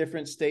you've got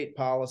different state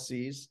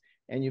policies,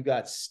 and you've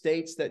got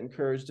states that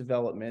encourage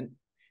development.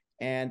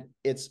 And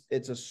it's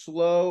a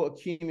slow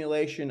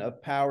accumulation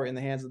of power in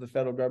the hands of the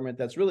federal government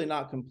that's really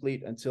not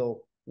complete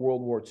until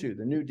World War II,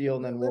 the New Deal,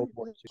 and then World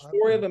War II. The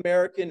story of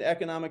American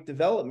economic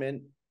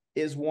development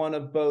is one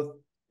of both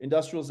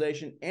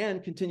industrialization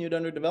and continued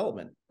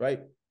underdevelopment,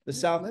 right? The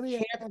South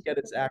can't get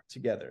its act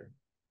together.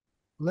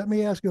 Let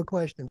me ask you a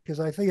question,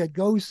 because I think it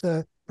goes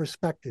to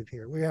perspective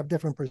here. We have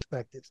different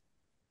perspectives.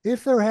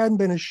 If there hadn't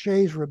been a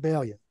Shays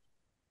Rebellion,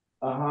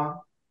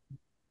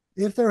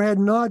 if there had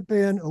not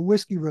been a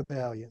Whiskey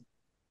Rebellion,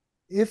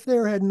 if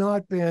there had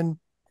not been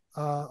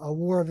a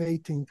War of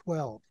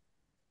 1812,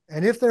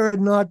 and if there had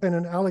not been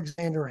an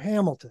Alexander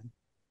Hamilton,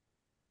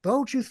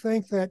 don't you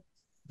think that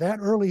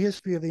early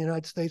history of the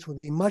United States would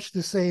be much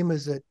the same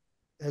as it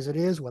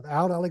is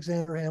without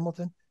Alexander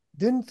Hamilton?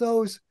 Didn't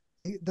those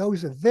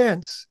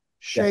events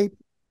shape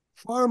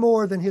far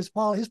more than his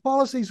policies? His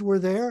policies were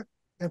there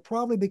and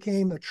probably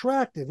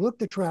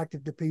looked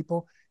attractive to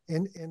people.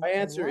 My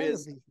answer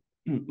is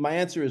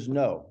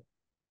no.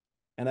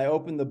 And I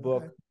opened the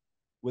book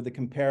with a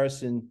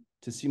comparison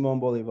to Simón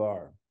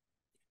Bolívar.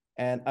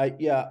 And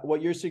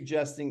what you're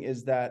suggesting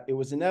is that it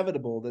was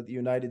inevitable that the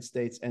United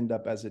States end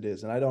up as it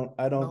is. And I don't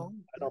buy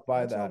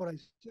that. That's not what I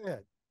said.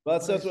 Well,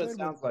 that's what it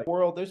sounds like.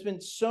 There's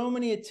been so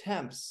many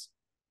attempts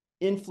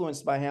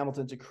influenced by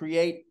Hamilton to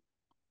create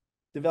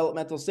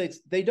developmental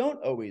states. They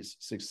don't always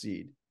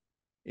succeed,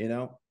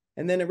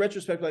 And then in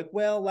retrospect, like,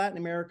 well, Latin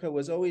America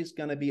was always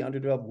going to be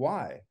underdeveloped.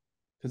 Why?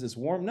 Because it's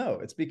warm?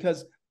 No, it's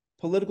because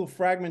political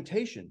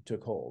fragmentation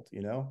took hold,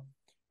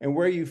 And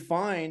where you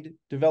find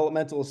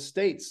developmental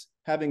states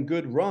having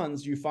good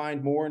runs, you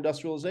find more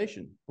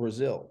industrialization.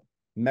 Brazil,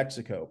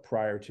 Mexico,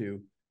 prior to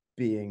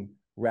being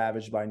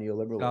ravaged by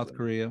neoliberalism. South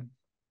Korea.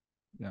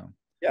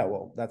 Yeah,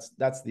 well, that's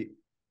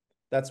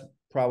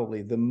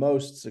probably the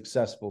most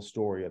successful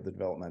story of the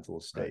developmental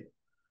state. Right.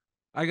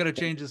 I got to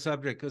change the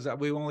subject because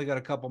we've only got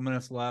a couple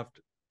minutes left.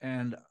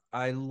 And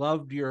I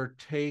loved your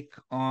take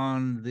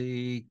on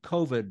the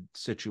COVID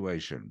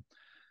situation.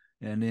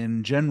 And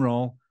in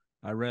general,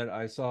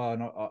 I saw it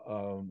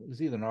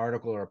was either an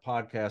article or a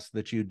podcast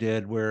that you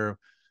did where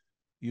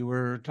you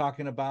were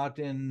talking about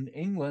in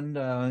England,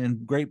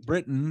 in Great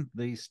Britain,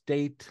 the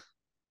state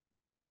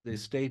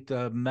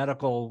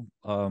medical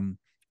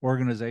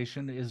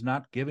organization is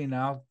not giving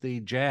out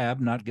the jab,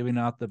 not giving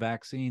out the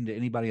vaccine to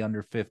anybody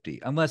under 50,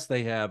 unless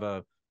they have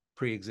a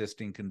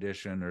pre-existing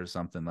condition or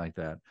something like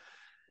that.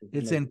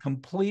 It's in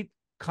complete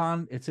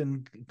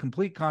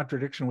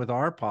contradiction with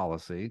our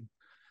policy.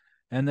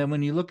 And then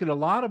when you look at a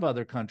lot of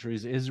other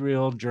countries,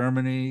 Israel,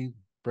 Germany,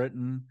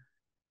 Britain,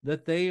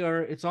 that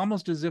it's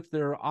almost as if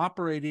they're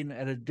operating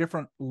at a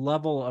different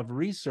level of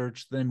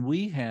research than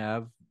we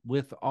have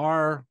with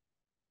our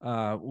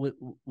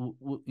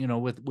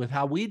with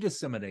how we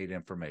disseminate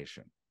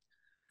information.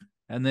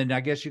 And then I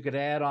guess you could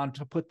add on,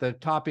 to put the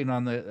topping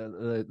on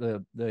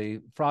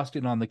the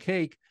frosting on the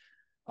cake.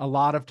 A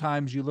lot of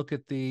times you look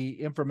at the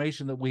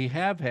information that we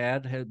have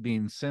had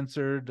being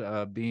censored,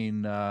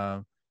 being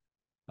the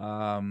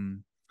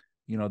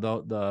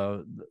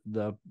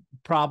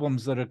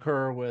problems that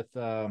occur with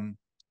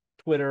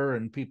Twitter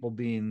and people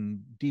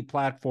being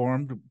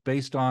deplatformed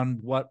based on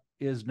what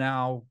is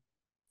now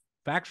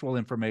factual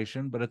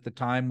information, but at the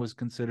time was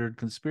considered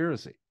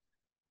conspiracy.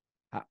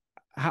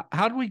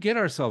 How do we get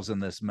ourselves in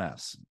this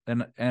mess?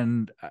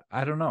 And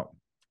I don't know.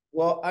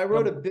 Well, I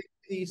wrote a big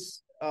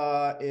piece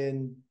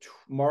in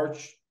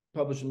March,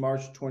 published in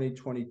March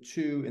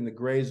 2022 in the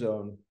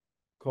Grayzone,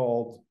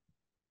 called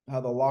 "How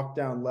the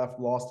Lockdown Left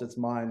Lost Its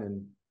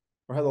Mind,"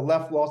 or "How the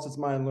Left Lost Its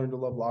Mind and Learned to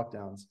Love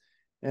Lockdowns."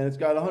 And it's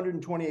got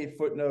 128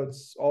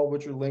 footnotes, all of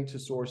which are linked to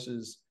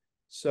sources.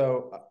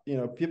 So,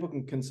 people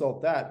can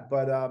consult that.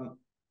 But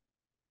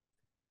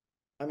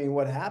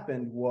what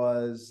happened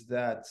was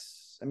that,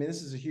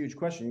 this is a huge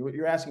question.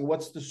 You're asking,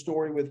 what's the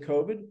story with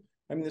COVID?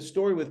 The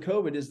story with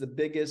COVID is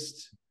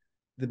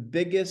the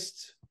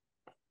biggest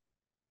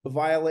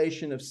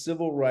violation of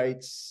civil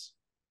rights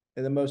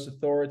and the most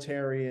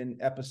authoritarian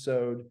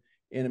episode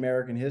in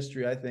American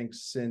history, I think,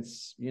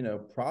 since,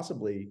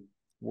 possibly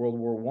World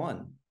War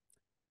I.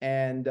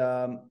 And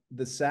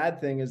the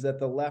sad thing is that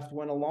the left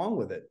went along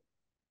with it.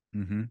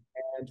 Mm-hmm.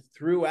 And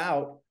threw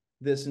out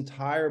this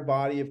entire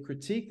body of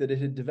critique that it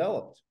had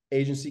developed.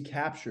 Agency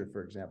capture,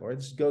 for example, right?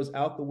 This goes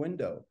out the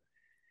window.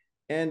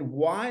 And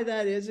why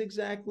that is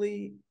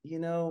exactly,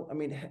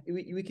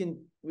 we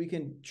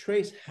can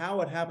trace how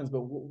it happens,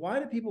 but why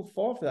do people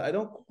fall for that? I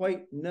don't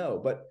quite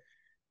know. But,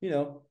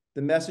 the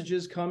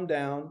messages come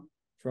down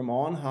from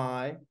on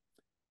high.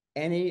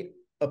 Any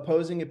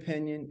opposing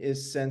opinion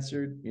is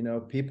censored.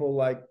 People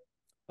like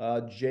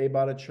Jay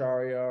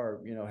Bhattacharya,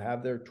 or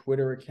have their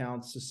Twitter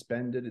accounts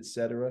suspended,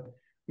 etc.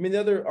 The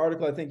other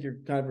article I think you're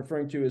kind of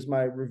referring to is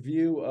my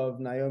review of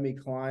Naomi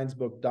Klein's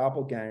book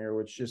Doppelganger,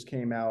 which just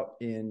came out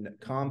in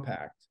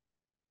Compact.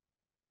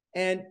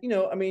 And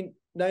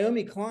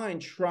Naomi Klein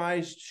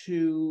tries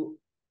to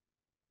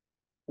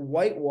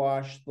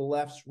whitewash the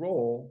left's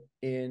role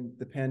in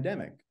the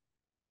pandemic,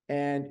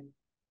 and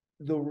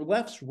the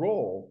left's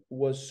role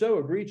was so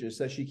egregious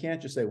that she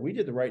can't just say we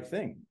did the right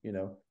thing,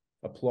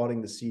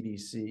 applauding the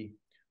CDC,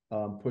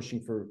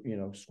 pushing for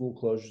school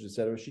closures,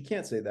 etc. She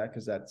can't say that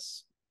because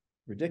that's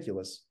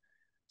ridiculous.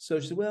 So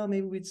she said, well,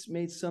 maybe we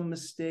made some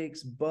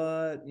mistakes,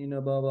 but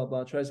blah blah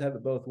blah. Tries to have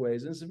it both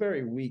ways, and it's a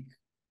very weak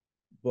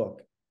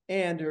book.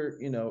 And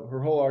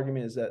her whole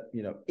argument is that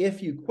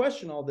if you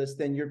question all this,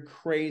 then you're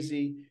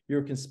crazy,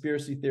 you're a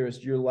conspiracy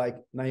theorist, you're like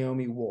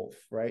Naomi Wolf,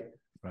 right?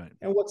 Right.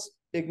 And what's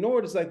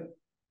ignored is like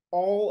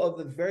all of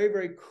the very,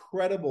 very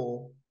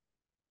credible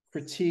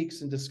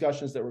critiques and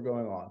discussions that were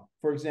going on.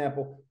 For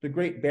example, the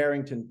Great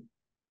Barrington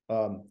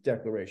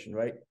Declaration,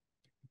 right?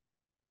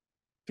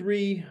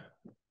 3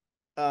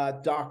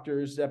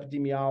 doctors,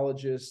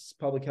 epidemiologists,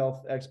 public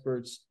health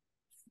experts,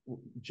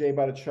 Jay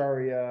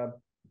Bhattacharya,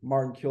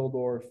 Martin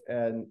Killdorf,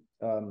 and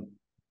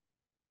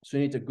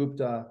Sunita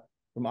Gupta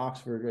from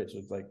Oxford, right? So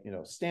it's like,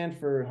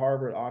 Stanford,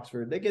 Harvard,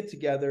 Oxford, they get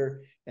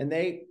together and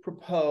they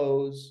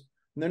propose,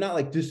 and they're not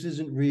like, this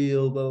isn't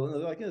real, but they're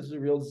like, this is a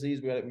real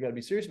disease. We got to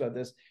be serious about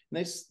this.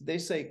 And they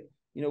say,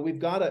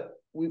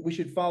 we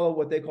should follow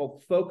what they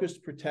call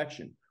focused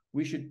protection.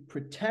 We should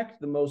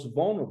protect the most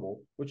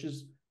vulnerable, which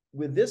is,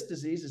 with this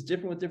disease, is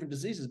different with different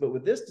diseases, but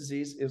with this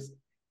disease is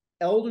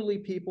elderly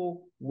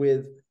people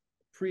with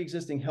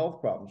pre-existing health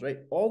problems, right?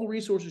 All the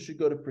resources should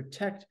go to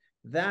protect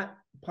that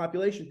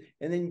population,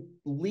 and then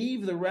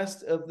leave the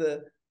rest of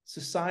the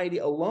society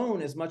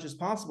alone as much as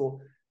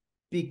possible,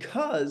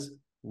 because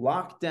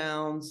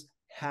lockdowns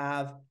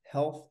have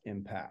health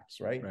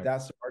impacts, right?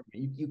 That's the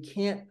argument. You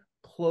can't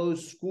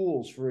close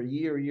schools for a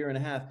year and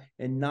a half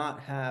and not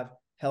have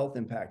health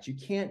impacts. You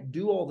can't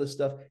do all this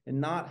stuff and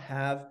not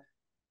have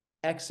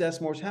excess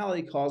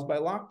mortality caused by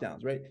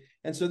lockdowns, right?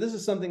 And so this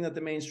is something that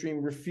the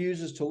mainstream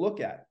refuses to look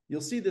at.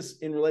 You'll see this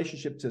in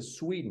relationship to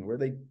Sweden, where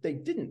they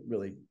didn't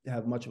really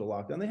have much of a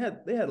lockdown.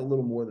 They had a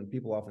little more than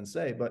people often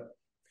say, but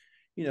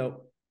the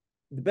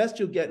best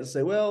you'll get is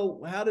say,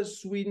 well, how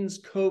does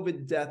Sweden's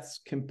COVID deaths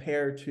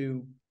compare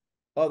to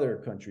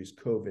other countries'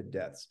 COVID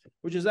deaths?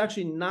 Which is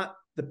actually not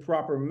the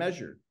proper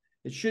measure.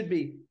 It should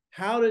be,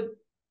 how did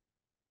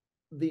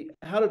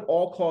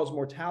all-cause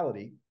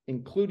mortality,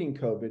 including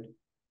COVID,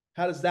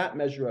 how does that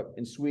measure up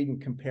in Sweden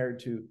compared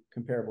to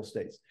comparable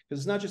states?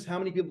 Because it's not just how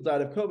many people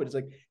died of COVID. It's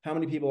like how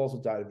many people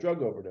also died of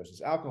drug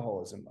overdoses,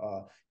 alcoholism,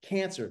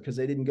 cancer because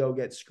they didn't go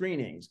get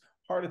screenings,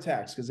 heart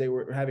attacks because they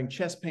were having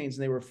chest pains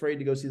and they were afraid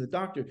to go see the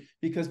doctor.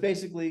 Because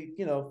basically,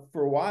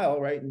 for a while,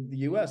 right, in the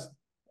US,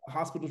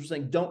 hospitals were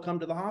saying, don't come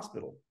to the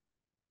hospital.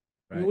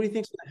 Right. What do you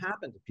think is going to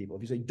happen to people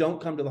if you say,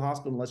 don't come to the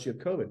hospital unless you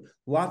have COVID?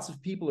 Lots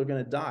of people are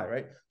going to die,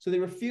 right? So they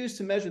refuse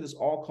to measure this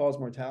all-cause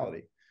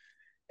mortality.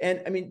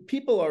 And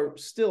people are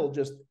still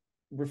just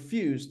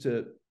refuse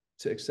to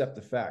to accept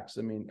the facts.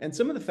 I mean, and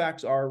some of the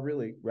facts are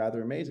really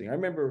rather amazing. I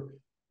remember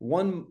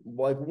one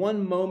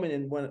moment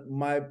in when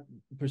my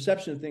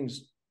perception of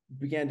things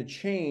began to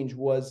change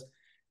was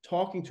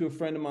talking to a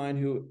friend of mine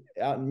who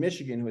out in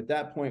Michigan, who at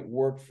that point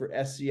worked for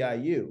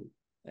SCIU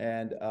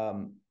and,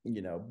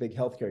 you know, big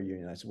healthcare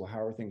union. I said, well,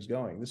 how are things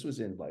going? This was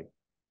in like,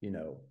 you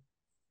know,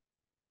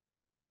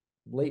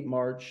 late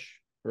March,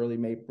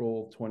 early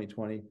April,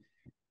 2020.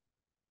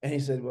 And he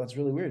said, well, it's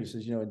really weird. He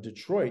says, you know, in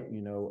Detroit,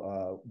 you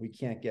know, we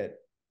can't get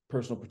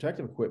personal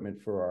protective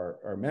equipment for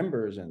our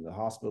members and the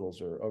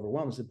hospitals are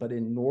overwhelmed. Said, but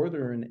in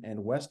northern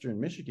and western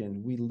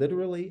Michigan, we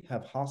literally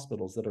have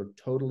hospitals that are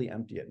totally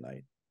empty at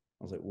night.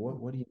 I was like,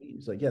 what do you mean?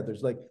 He's like, yeah,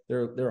 there's like,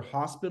 there are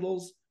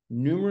hospitals,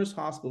 numerous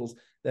hospitals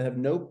that have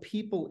no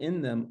people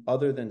in them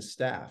other than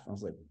staff. I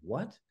was like,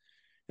 what?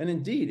 And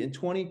indeed, in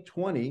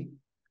 2020,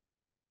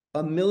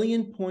 1.4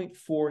 million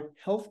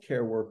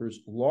healthcare workers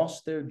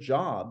lost their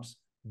jobs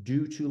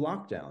due to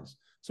lockdowns.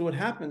 So what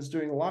happens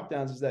during the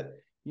lockdowns is that,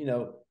 you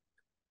know,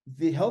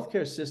 the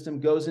healthcare system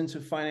goes into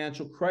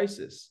financial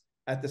crisis.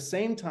 At the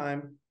same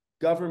time,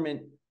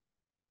 government,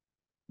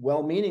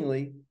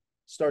 well-meaningly,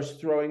 starts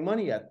throwing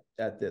money at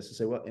this and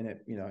say, well, and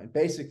it, you know, and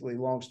basically,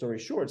 long story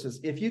short, says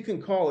if you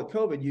can call it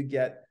COVID, you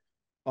get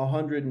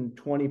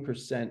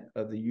 120%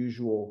 of the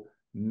usual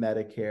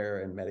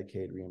Medicare and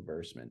Medicaid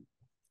reimbursement.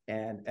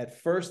 And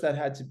at first, that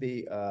had to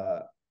be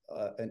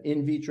an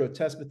in vitro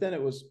test, but then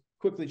it was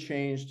quickly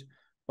changed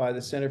by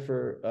the Center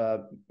for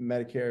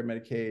Medicare,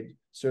 Medicaid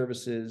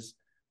Services,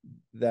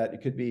 that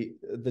it could be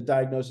the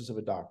diagnosis of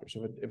a doctor.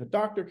 So if a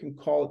doctor can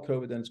call it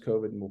COVID, then it's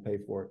COVID and we'll pay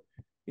for it,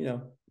 you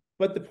know.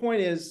 But the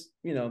point is,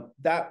 you know,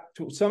 that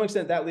to some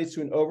extent that leads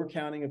to an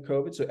overcounting of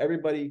COVID. So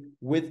everybody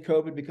with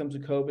COVID becomes a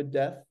COVID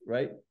death,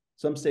 right?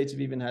 Some states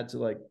have even had to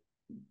like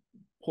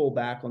pull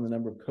back on the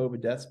number of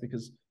COVID deaths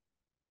because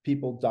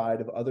people died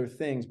of other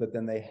things, but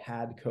then they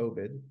had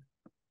COVID.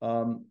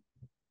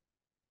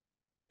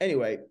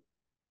 Anyway,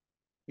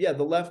 yeah,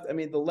 the left. I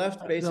mean, the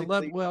left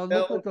basically. Well,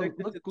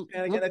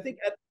 panic, and I think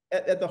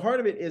at the heart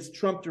of it is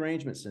Trump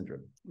derangement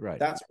syndrome. Right.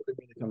 That's what it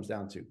really comes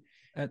down to.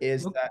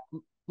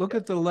 Look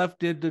at the left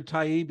did to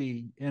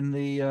Taibbi in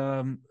the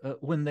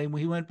when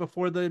he went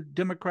before the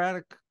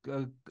Democratic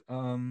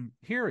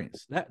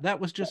hearings. That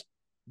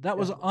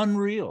was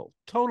unreal,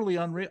 totally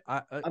unreal.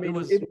 I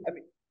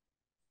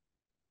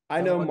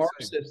know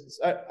Marxists.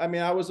 I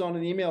mean, I was on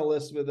an email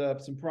list with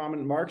some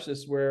prominent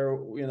Marxists where,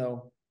 you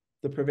know,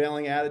 the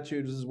prevailing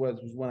attitude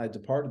was when I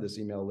departed this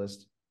email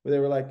list, where they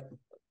were like,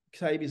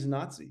 Taibbi's a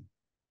Nazi.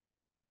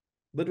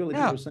 Literally,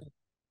 people were saying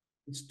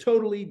it's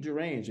totally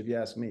deranged, if you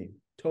ask me.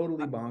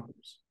 Totally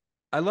bonkers.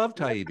 I love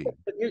Taibbi.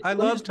 I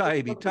love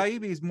Taibbi.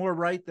 Taibbi's more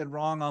right than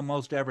wrong on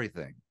most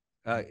everything.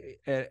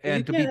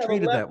 And to be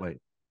treated that way.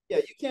 Yeah,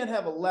 you can't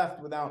have a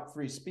left without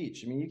free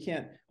speech. I mean, you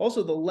can't.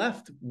 Also, the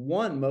left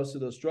won most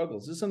of those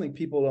struggles. This is something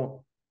people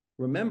don't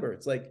remember.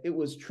 It's like it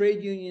was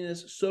trade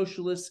unionists,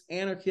 socialists,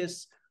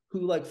 anarchists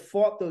who like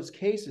fought those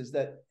cases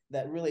that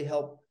really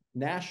helped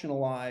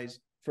nationalize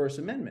First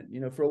Amendment.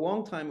 You know, for a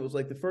long time, it was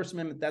like the First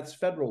Amendment, that's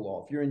federal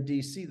law. If you're in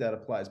DC, that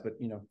applies. But,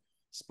 you know,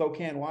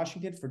 Spokane,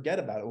 Washington, forget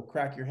about it. We'll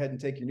crack your head and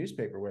take your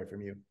newspaper away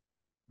from you.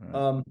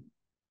 Right.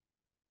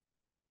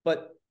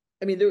 But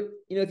I mean, there,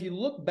 you know, if you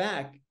look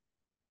back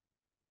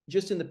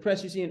just in the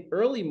press, you see in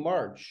early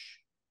March,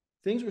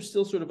 things were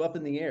still sort of up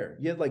in the air.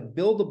 You had like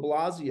Bill de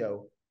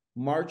Blasio,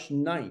 March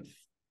 9th,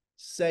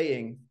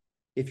 saying,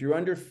 if you're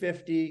under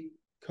 50,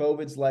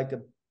 COVID's like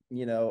a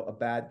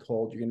bad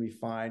cold, you're going to be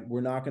fine.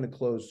 We're not going to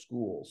close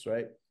schools,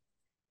 right?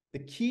 The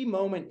key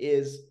moment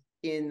is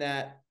in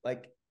that,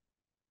 like,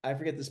 I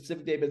forget the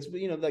specific date, but it's,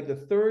 you know, like the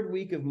third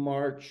week of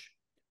March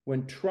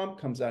when Trump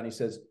comes out and he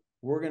says,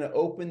 we're going to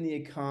open the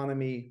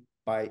economy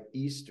by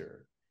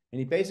Easter. And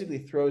he basically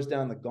throws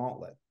down the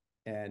gauntlet.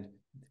 And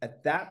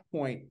at that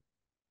point,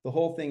 the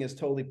whole thing is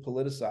totally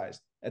politicized.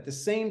 At the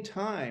same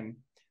time,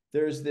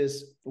 there's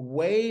this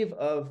wave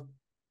of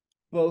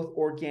both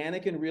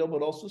organic and real,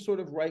 but also sort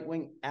of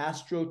right-wing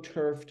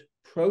astroturfed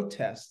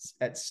protests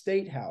at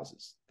state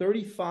houses.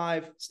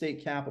 35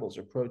 state capitals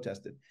are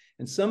protested.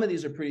 And some of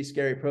these are pretty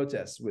scary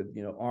protests with,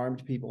 you know,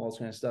 armed people, all this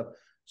kind of stuff.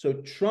 So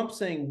Trump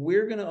saying,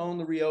 we're going to own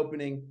the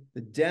reopening,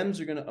 the Dems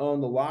are going to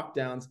own the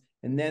lockdowns.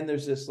 And then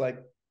there's this, like,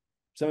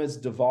 some of it's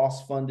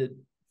DeVos-funded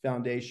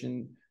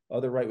foundation,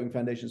 other right-wing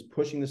foundations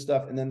pushing this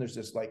stuff. And then there's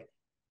this, like,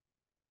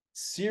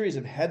 series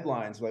of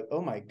headlines like,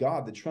 oh my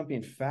God, the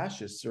Trumpian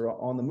fascists are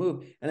on the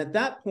move. And at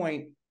that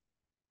point,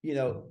 you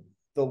know,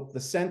 the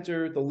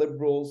center, the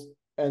liberals,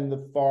 and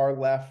the far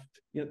left,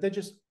 you know, they're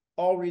just,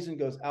 all reason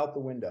goes out the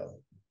window.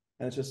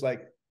 And it's just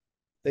like,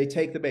 they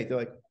take the bait. They're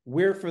like,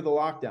 we're for the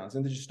lockdowns.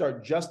 And they just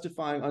start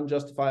justifying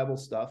unjustifiable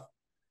stuff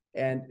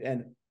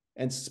and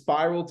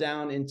spiral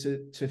down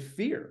into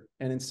fear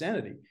and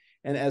insanity.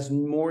 And as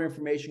more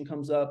information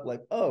comes up,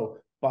 like, oh,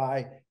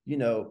 by, you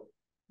know,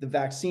 the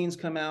vaccines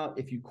come out,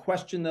 if you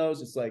question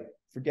those, it's like,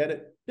 forget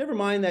it. Never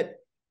mind that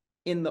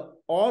in the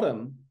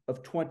autumn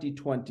of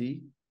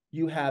 2020,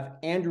 you have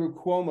Andrew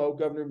Cuomo,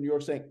 governor of New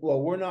York, saying,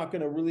 well, we're not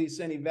going to release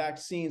any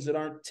vaccines that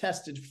aren't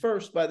tested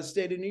first by the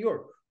state of New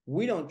York.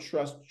 we don't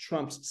trust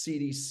Trump's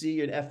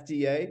CDC and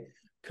FDA.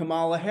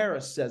 Kamala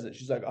Harris says it.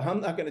 She's like,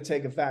 I'm not going to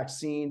take a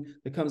vaccine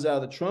that comes out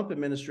of the Trump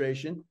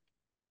administration.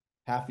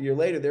 Half a year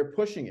later, they're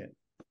pushing it,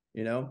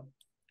 you know?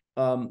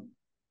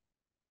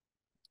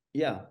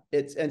 Yeah,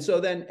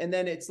 and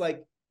then it's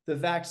like the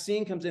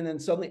vaccine comes in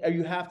and suddenly,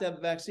 you have to have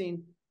a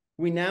vaccine.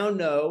 We now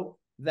know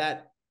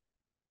that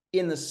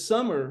in the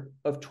summer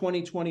of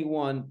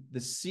 2021, the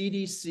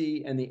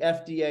CDC and the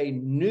FDA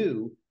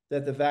knew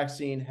that the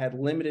vaccine had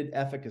limited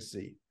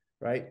efficacy,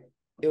 right?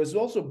 It was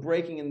also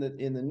breaking in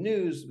the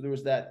news. There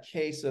was that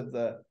case of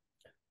the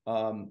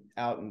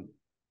out in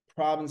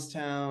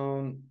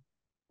Provincetown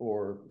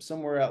or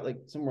somewhere out, like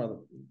somewhere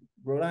on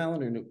Rhode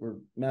Island or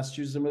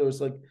Massachusetts, somewhere there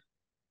was like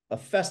a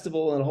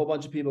festival and a whole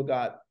bunch of people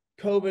got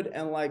COVID,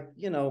 and like,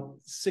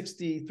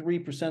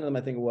 63% of them,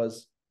 I think it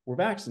was, were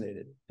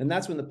vaccinated. And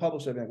that's when the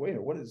public started like,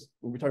 wait,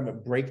 we're talking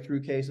about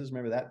breakthrough cases.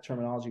 Remember that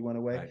terminology went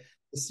away. Right.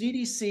 The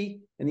CDC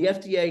and the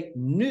FDA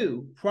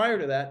knew prior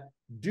to that,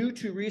 due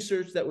to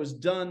research that was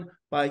done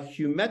by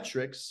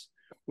Humetrics,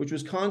 which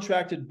was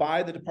contracted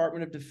by the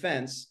Department of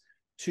Defense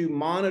to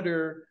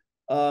monitor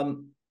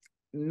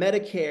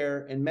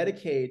Medicare and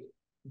Medicaid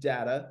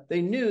data.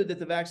 They knew that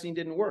the vaccine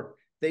didn't work.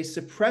 They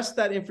suppressed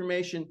that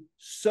information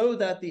so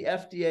that the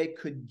FDA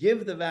could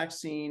give the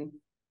vaccine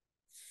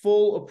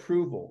full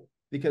approval,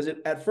 because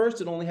at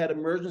first it only had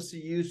emergency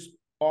use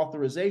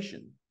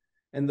authorization.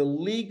 And the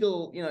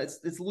legal,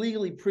 it's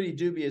legally pretty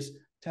dubious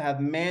to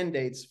have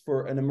mandates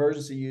for an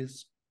emergency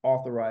use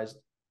authorized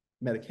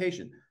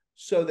medication.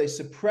 So they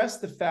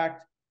suppressed the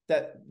fact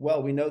that,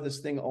 well, we know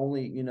this thing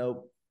only,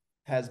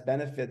 has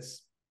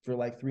benefits for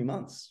like 3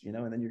 months, and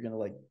then you're going to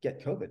like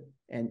get COVID,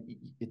 and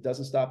it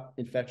doesn't stop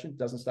infection,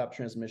 doesn't stop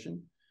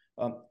transmission,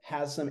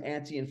 has some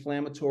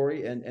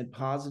anti-inflammatory and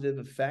positive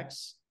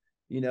effects,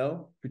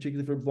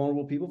 particularly for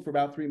vulnerable people for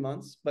about 3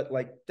 months, but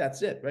like,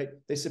 that's it, right?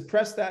 They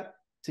suppress that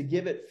to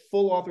give it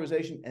full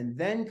authorization. And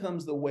then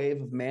comes the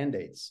wave of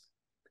mandates,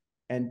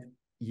 and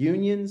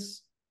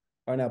unions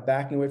are now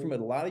backing away from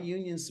it. A lot of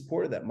unions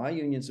supported that. My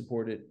union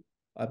supported it.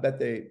 I bet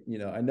they,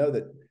 I know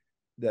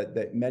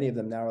that many of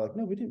them now are like,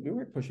 no, we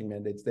weren't pushing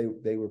mandates. They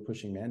were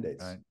pushing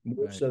mandates, right,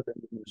 more so than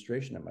the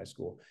administration at my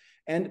school.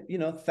 And,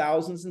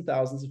 thousands and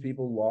thousands of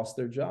people lost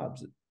their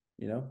jobs.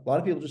 A lot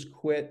of people just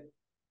quit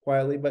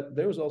quietly, but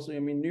there was also,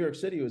 New York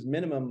City was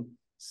minimum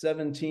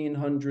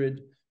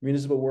 1,700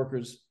 municipal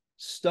workers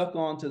stuck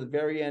on to the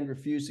very end,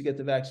 refused to get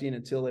the vaccine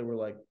until they were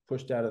like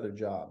pushed out of their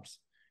jobs.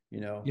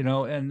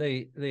 And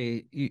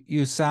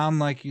you sound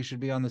like you should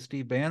be on the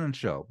Steve Bannon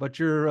show, but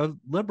you're a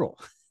liberal.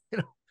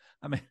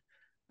 I mean,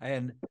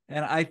 and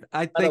I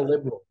think, not a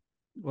liberal.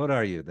 What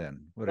are you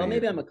then?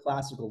 Maybe I'm a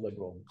classical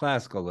liberal.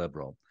 Classical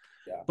liberal.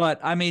 Yeah. But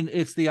I mean,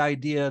 it's the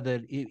idea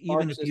that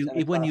even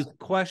when you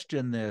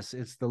question this,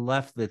 it's the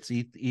left that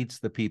eats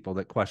the people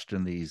that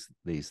question these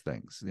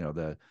things.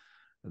 And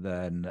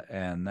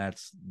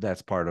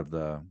that's part of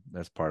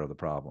the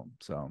problem.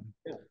 So.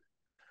 Yeah.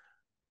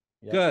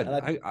 Yeah. Good.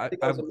 And I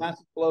think there's a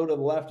massive blow to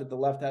the left that the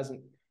left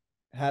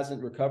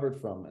hasn't recovered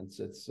from. And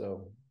it's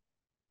so.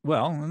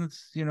 Well, and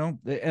it's,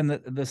 and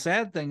the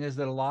sad thing is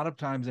that a lot of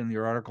times in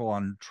your article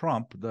on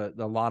Trump, a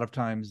lot of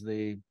times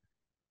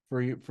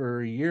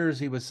for years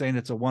he was saying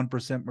it's a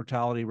 1%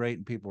 mortality rate,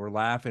 and people were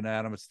laughing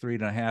at him. It's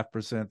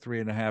 3.5%,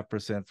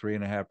 3.5%,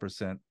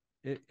 3.5%.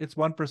 It's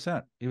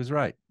 1%. He was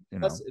right.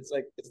 It's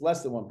like, it's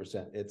less than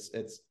 1%. It's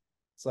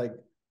like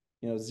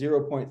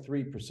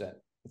 0.3%.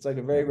 It's like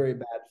a very, very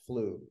bad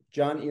flu.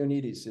 John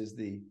Ioannidis is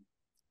the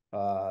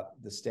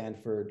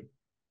Stanford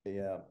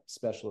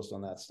specialist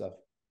on that stuff.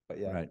 But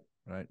yeah.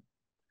 Right.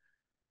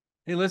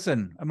 Hey,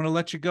 listen, I'm going to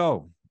let you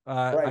go.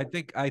 Right.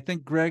 I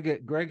think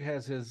Greg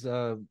has his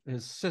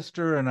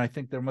sister, and I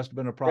think there must have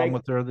been a problem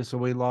with her, so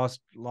we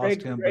lost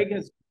him.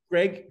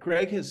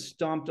 Greg has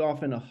stomped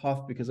off in a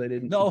huff because I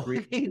didn't. No,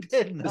 he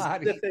did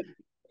not.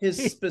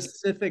 His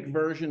specific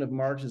version of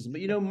Marxism,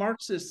 but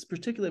Marxists,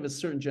 particularly of a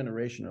certain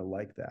generation, are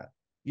like that.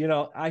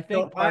 I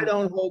think I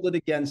don't hold it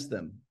against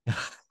them.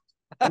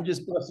 I'm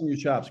just busting your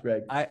chops,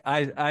 Greg.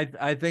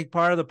 I think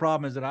part of the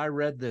problem is that I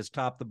read this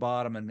top to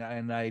bottom,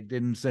 and I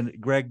didn't send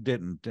it. Greg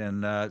didn't,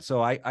 and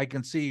so I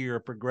can see your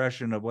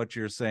progression of what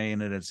you're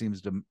saying, and it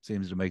seems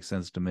to make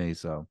sense to me.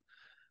 So,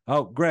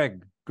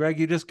 Greg,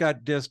 you just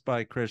got dissed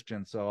by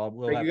Christian, so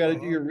you got to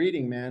do your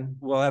reading, man.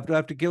 We'll have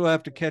to catch you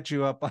up. Catch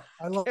you up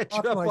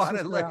on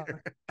it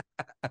later.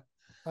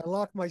 I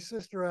locked my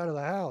sister out of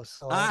the house,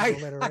 so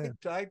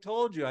I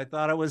told you. I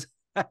thought it was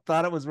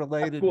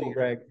related to you,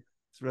 Greg.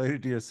 It's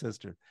related to your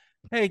sister.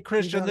 Hey,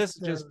 Christian, this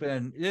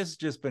has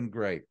just been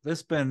great. This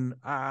is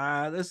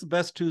the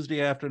best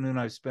Tuesday afternoon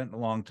I've spent in a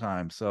long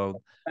time.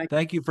 So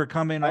thank you for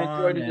coming on. I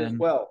enjoyed it as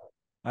well.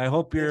 I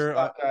hope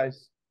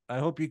guys. I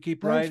hope you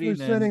keep Thanks writing.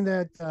 Thanks for sending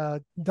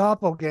that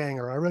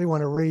Doppelganger. I really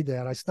want to read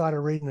that. I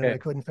started reading it. I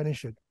couldn't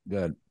finish it.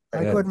 Good.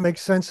 I couldn't make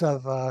sense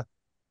of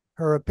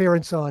her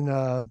appearance on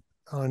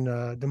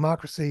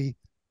Democracy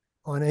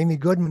on Amy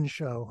Goodman's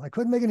show. I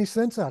couldn't make any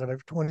sense out of it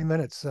for 20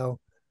 minutes. So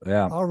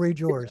yeah, I'll read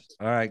yours.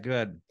 All right,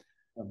 good.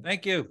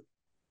 Thank you.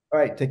 All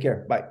right, take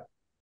care. Bye.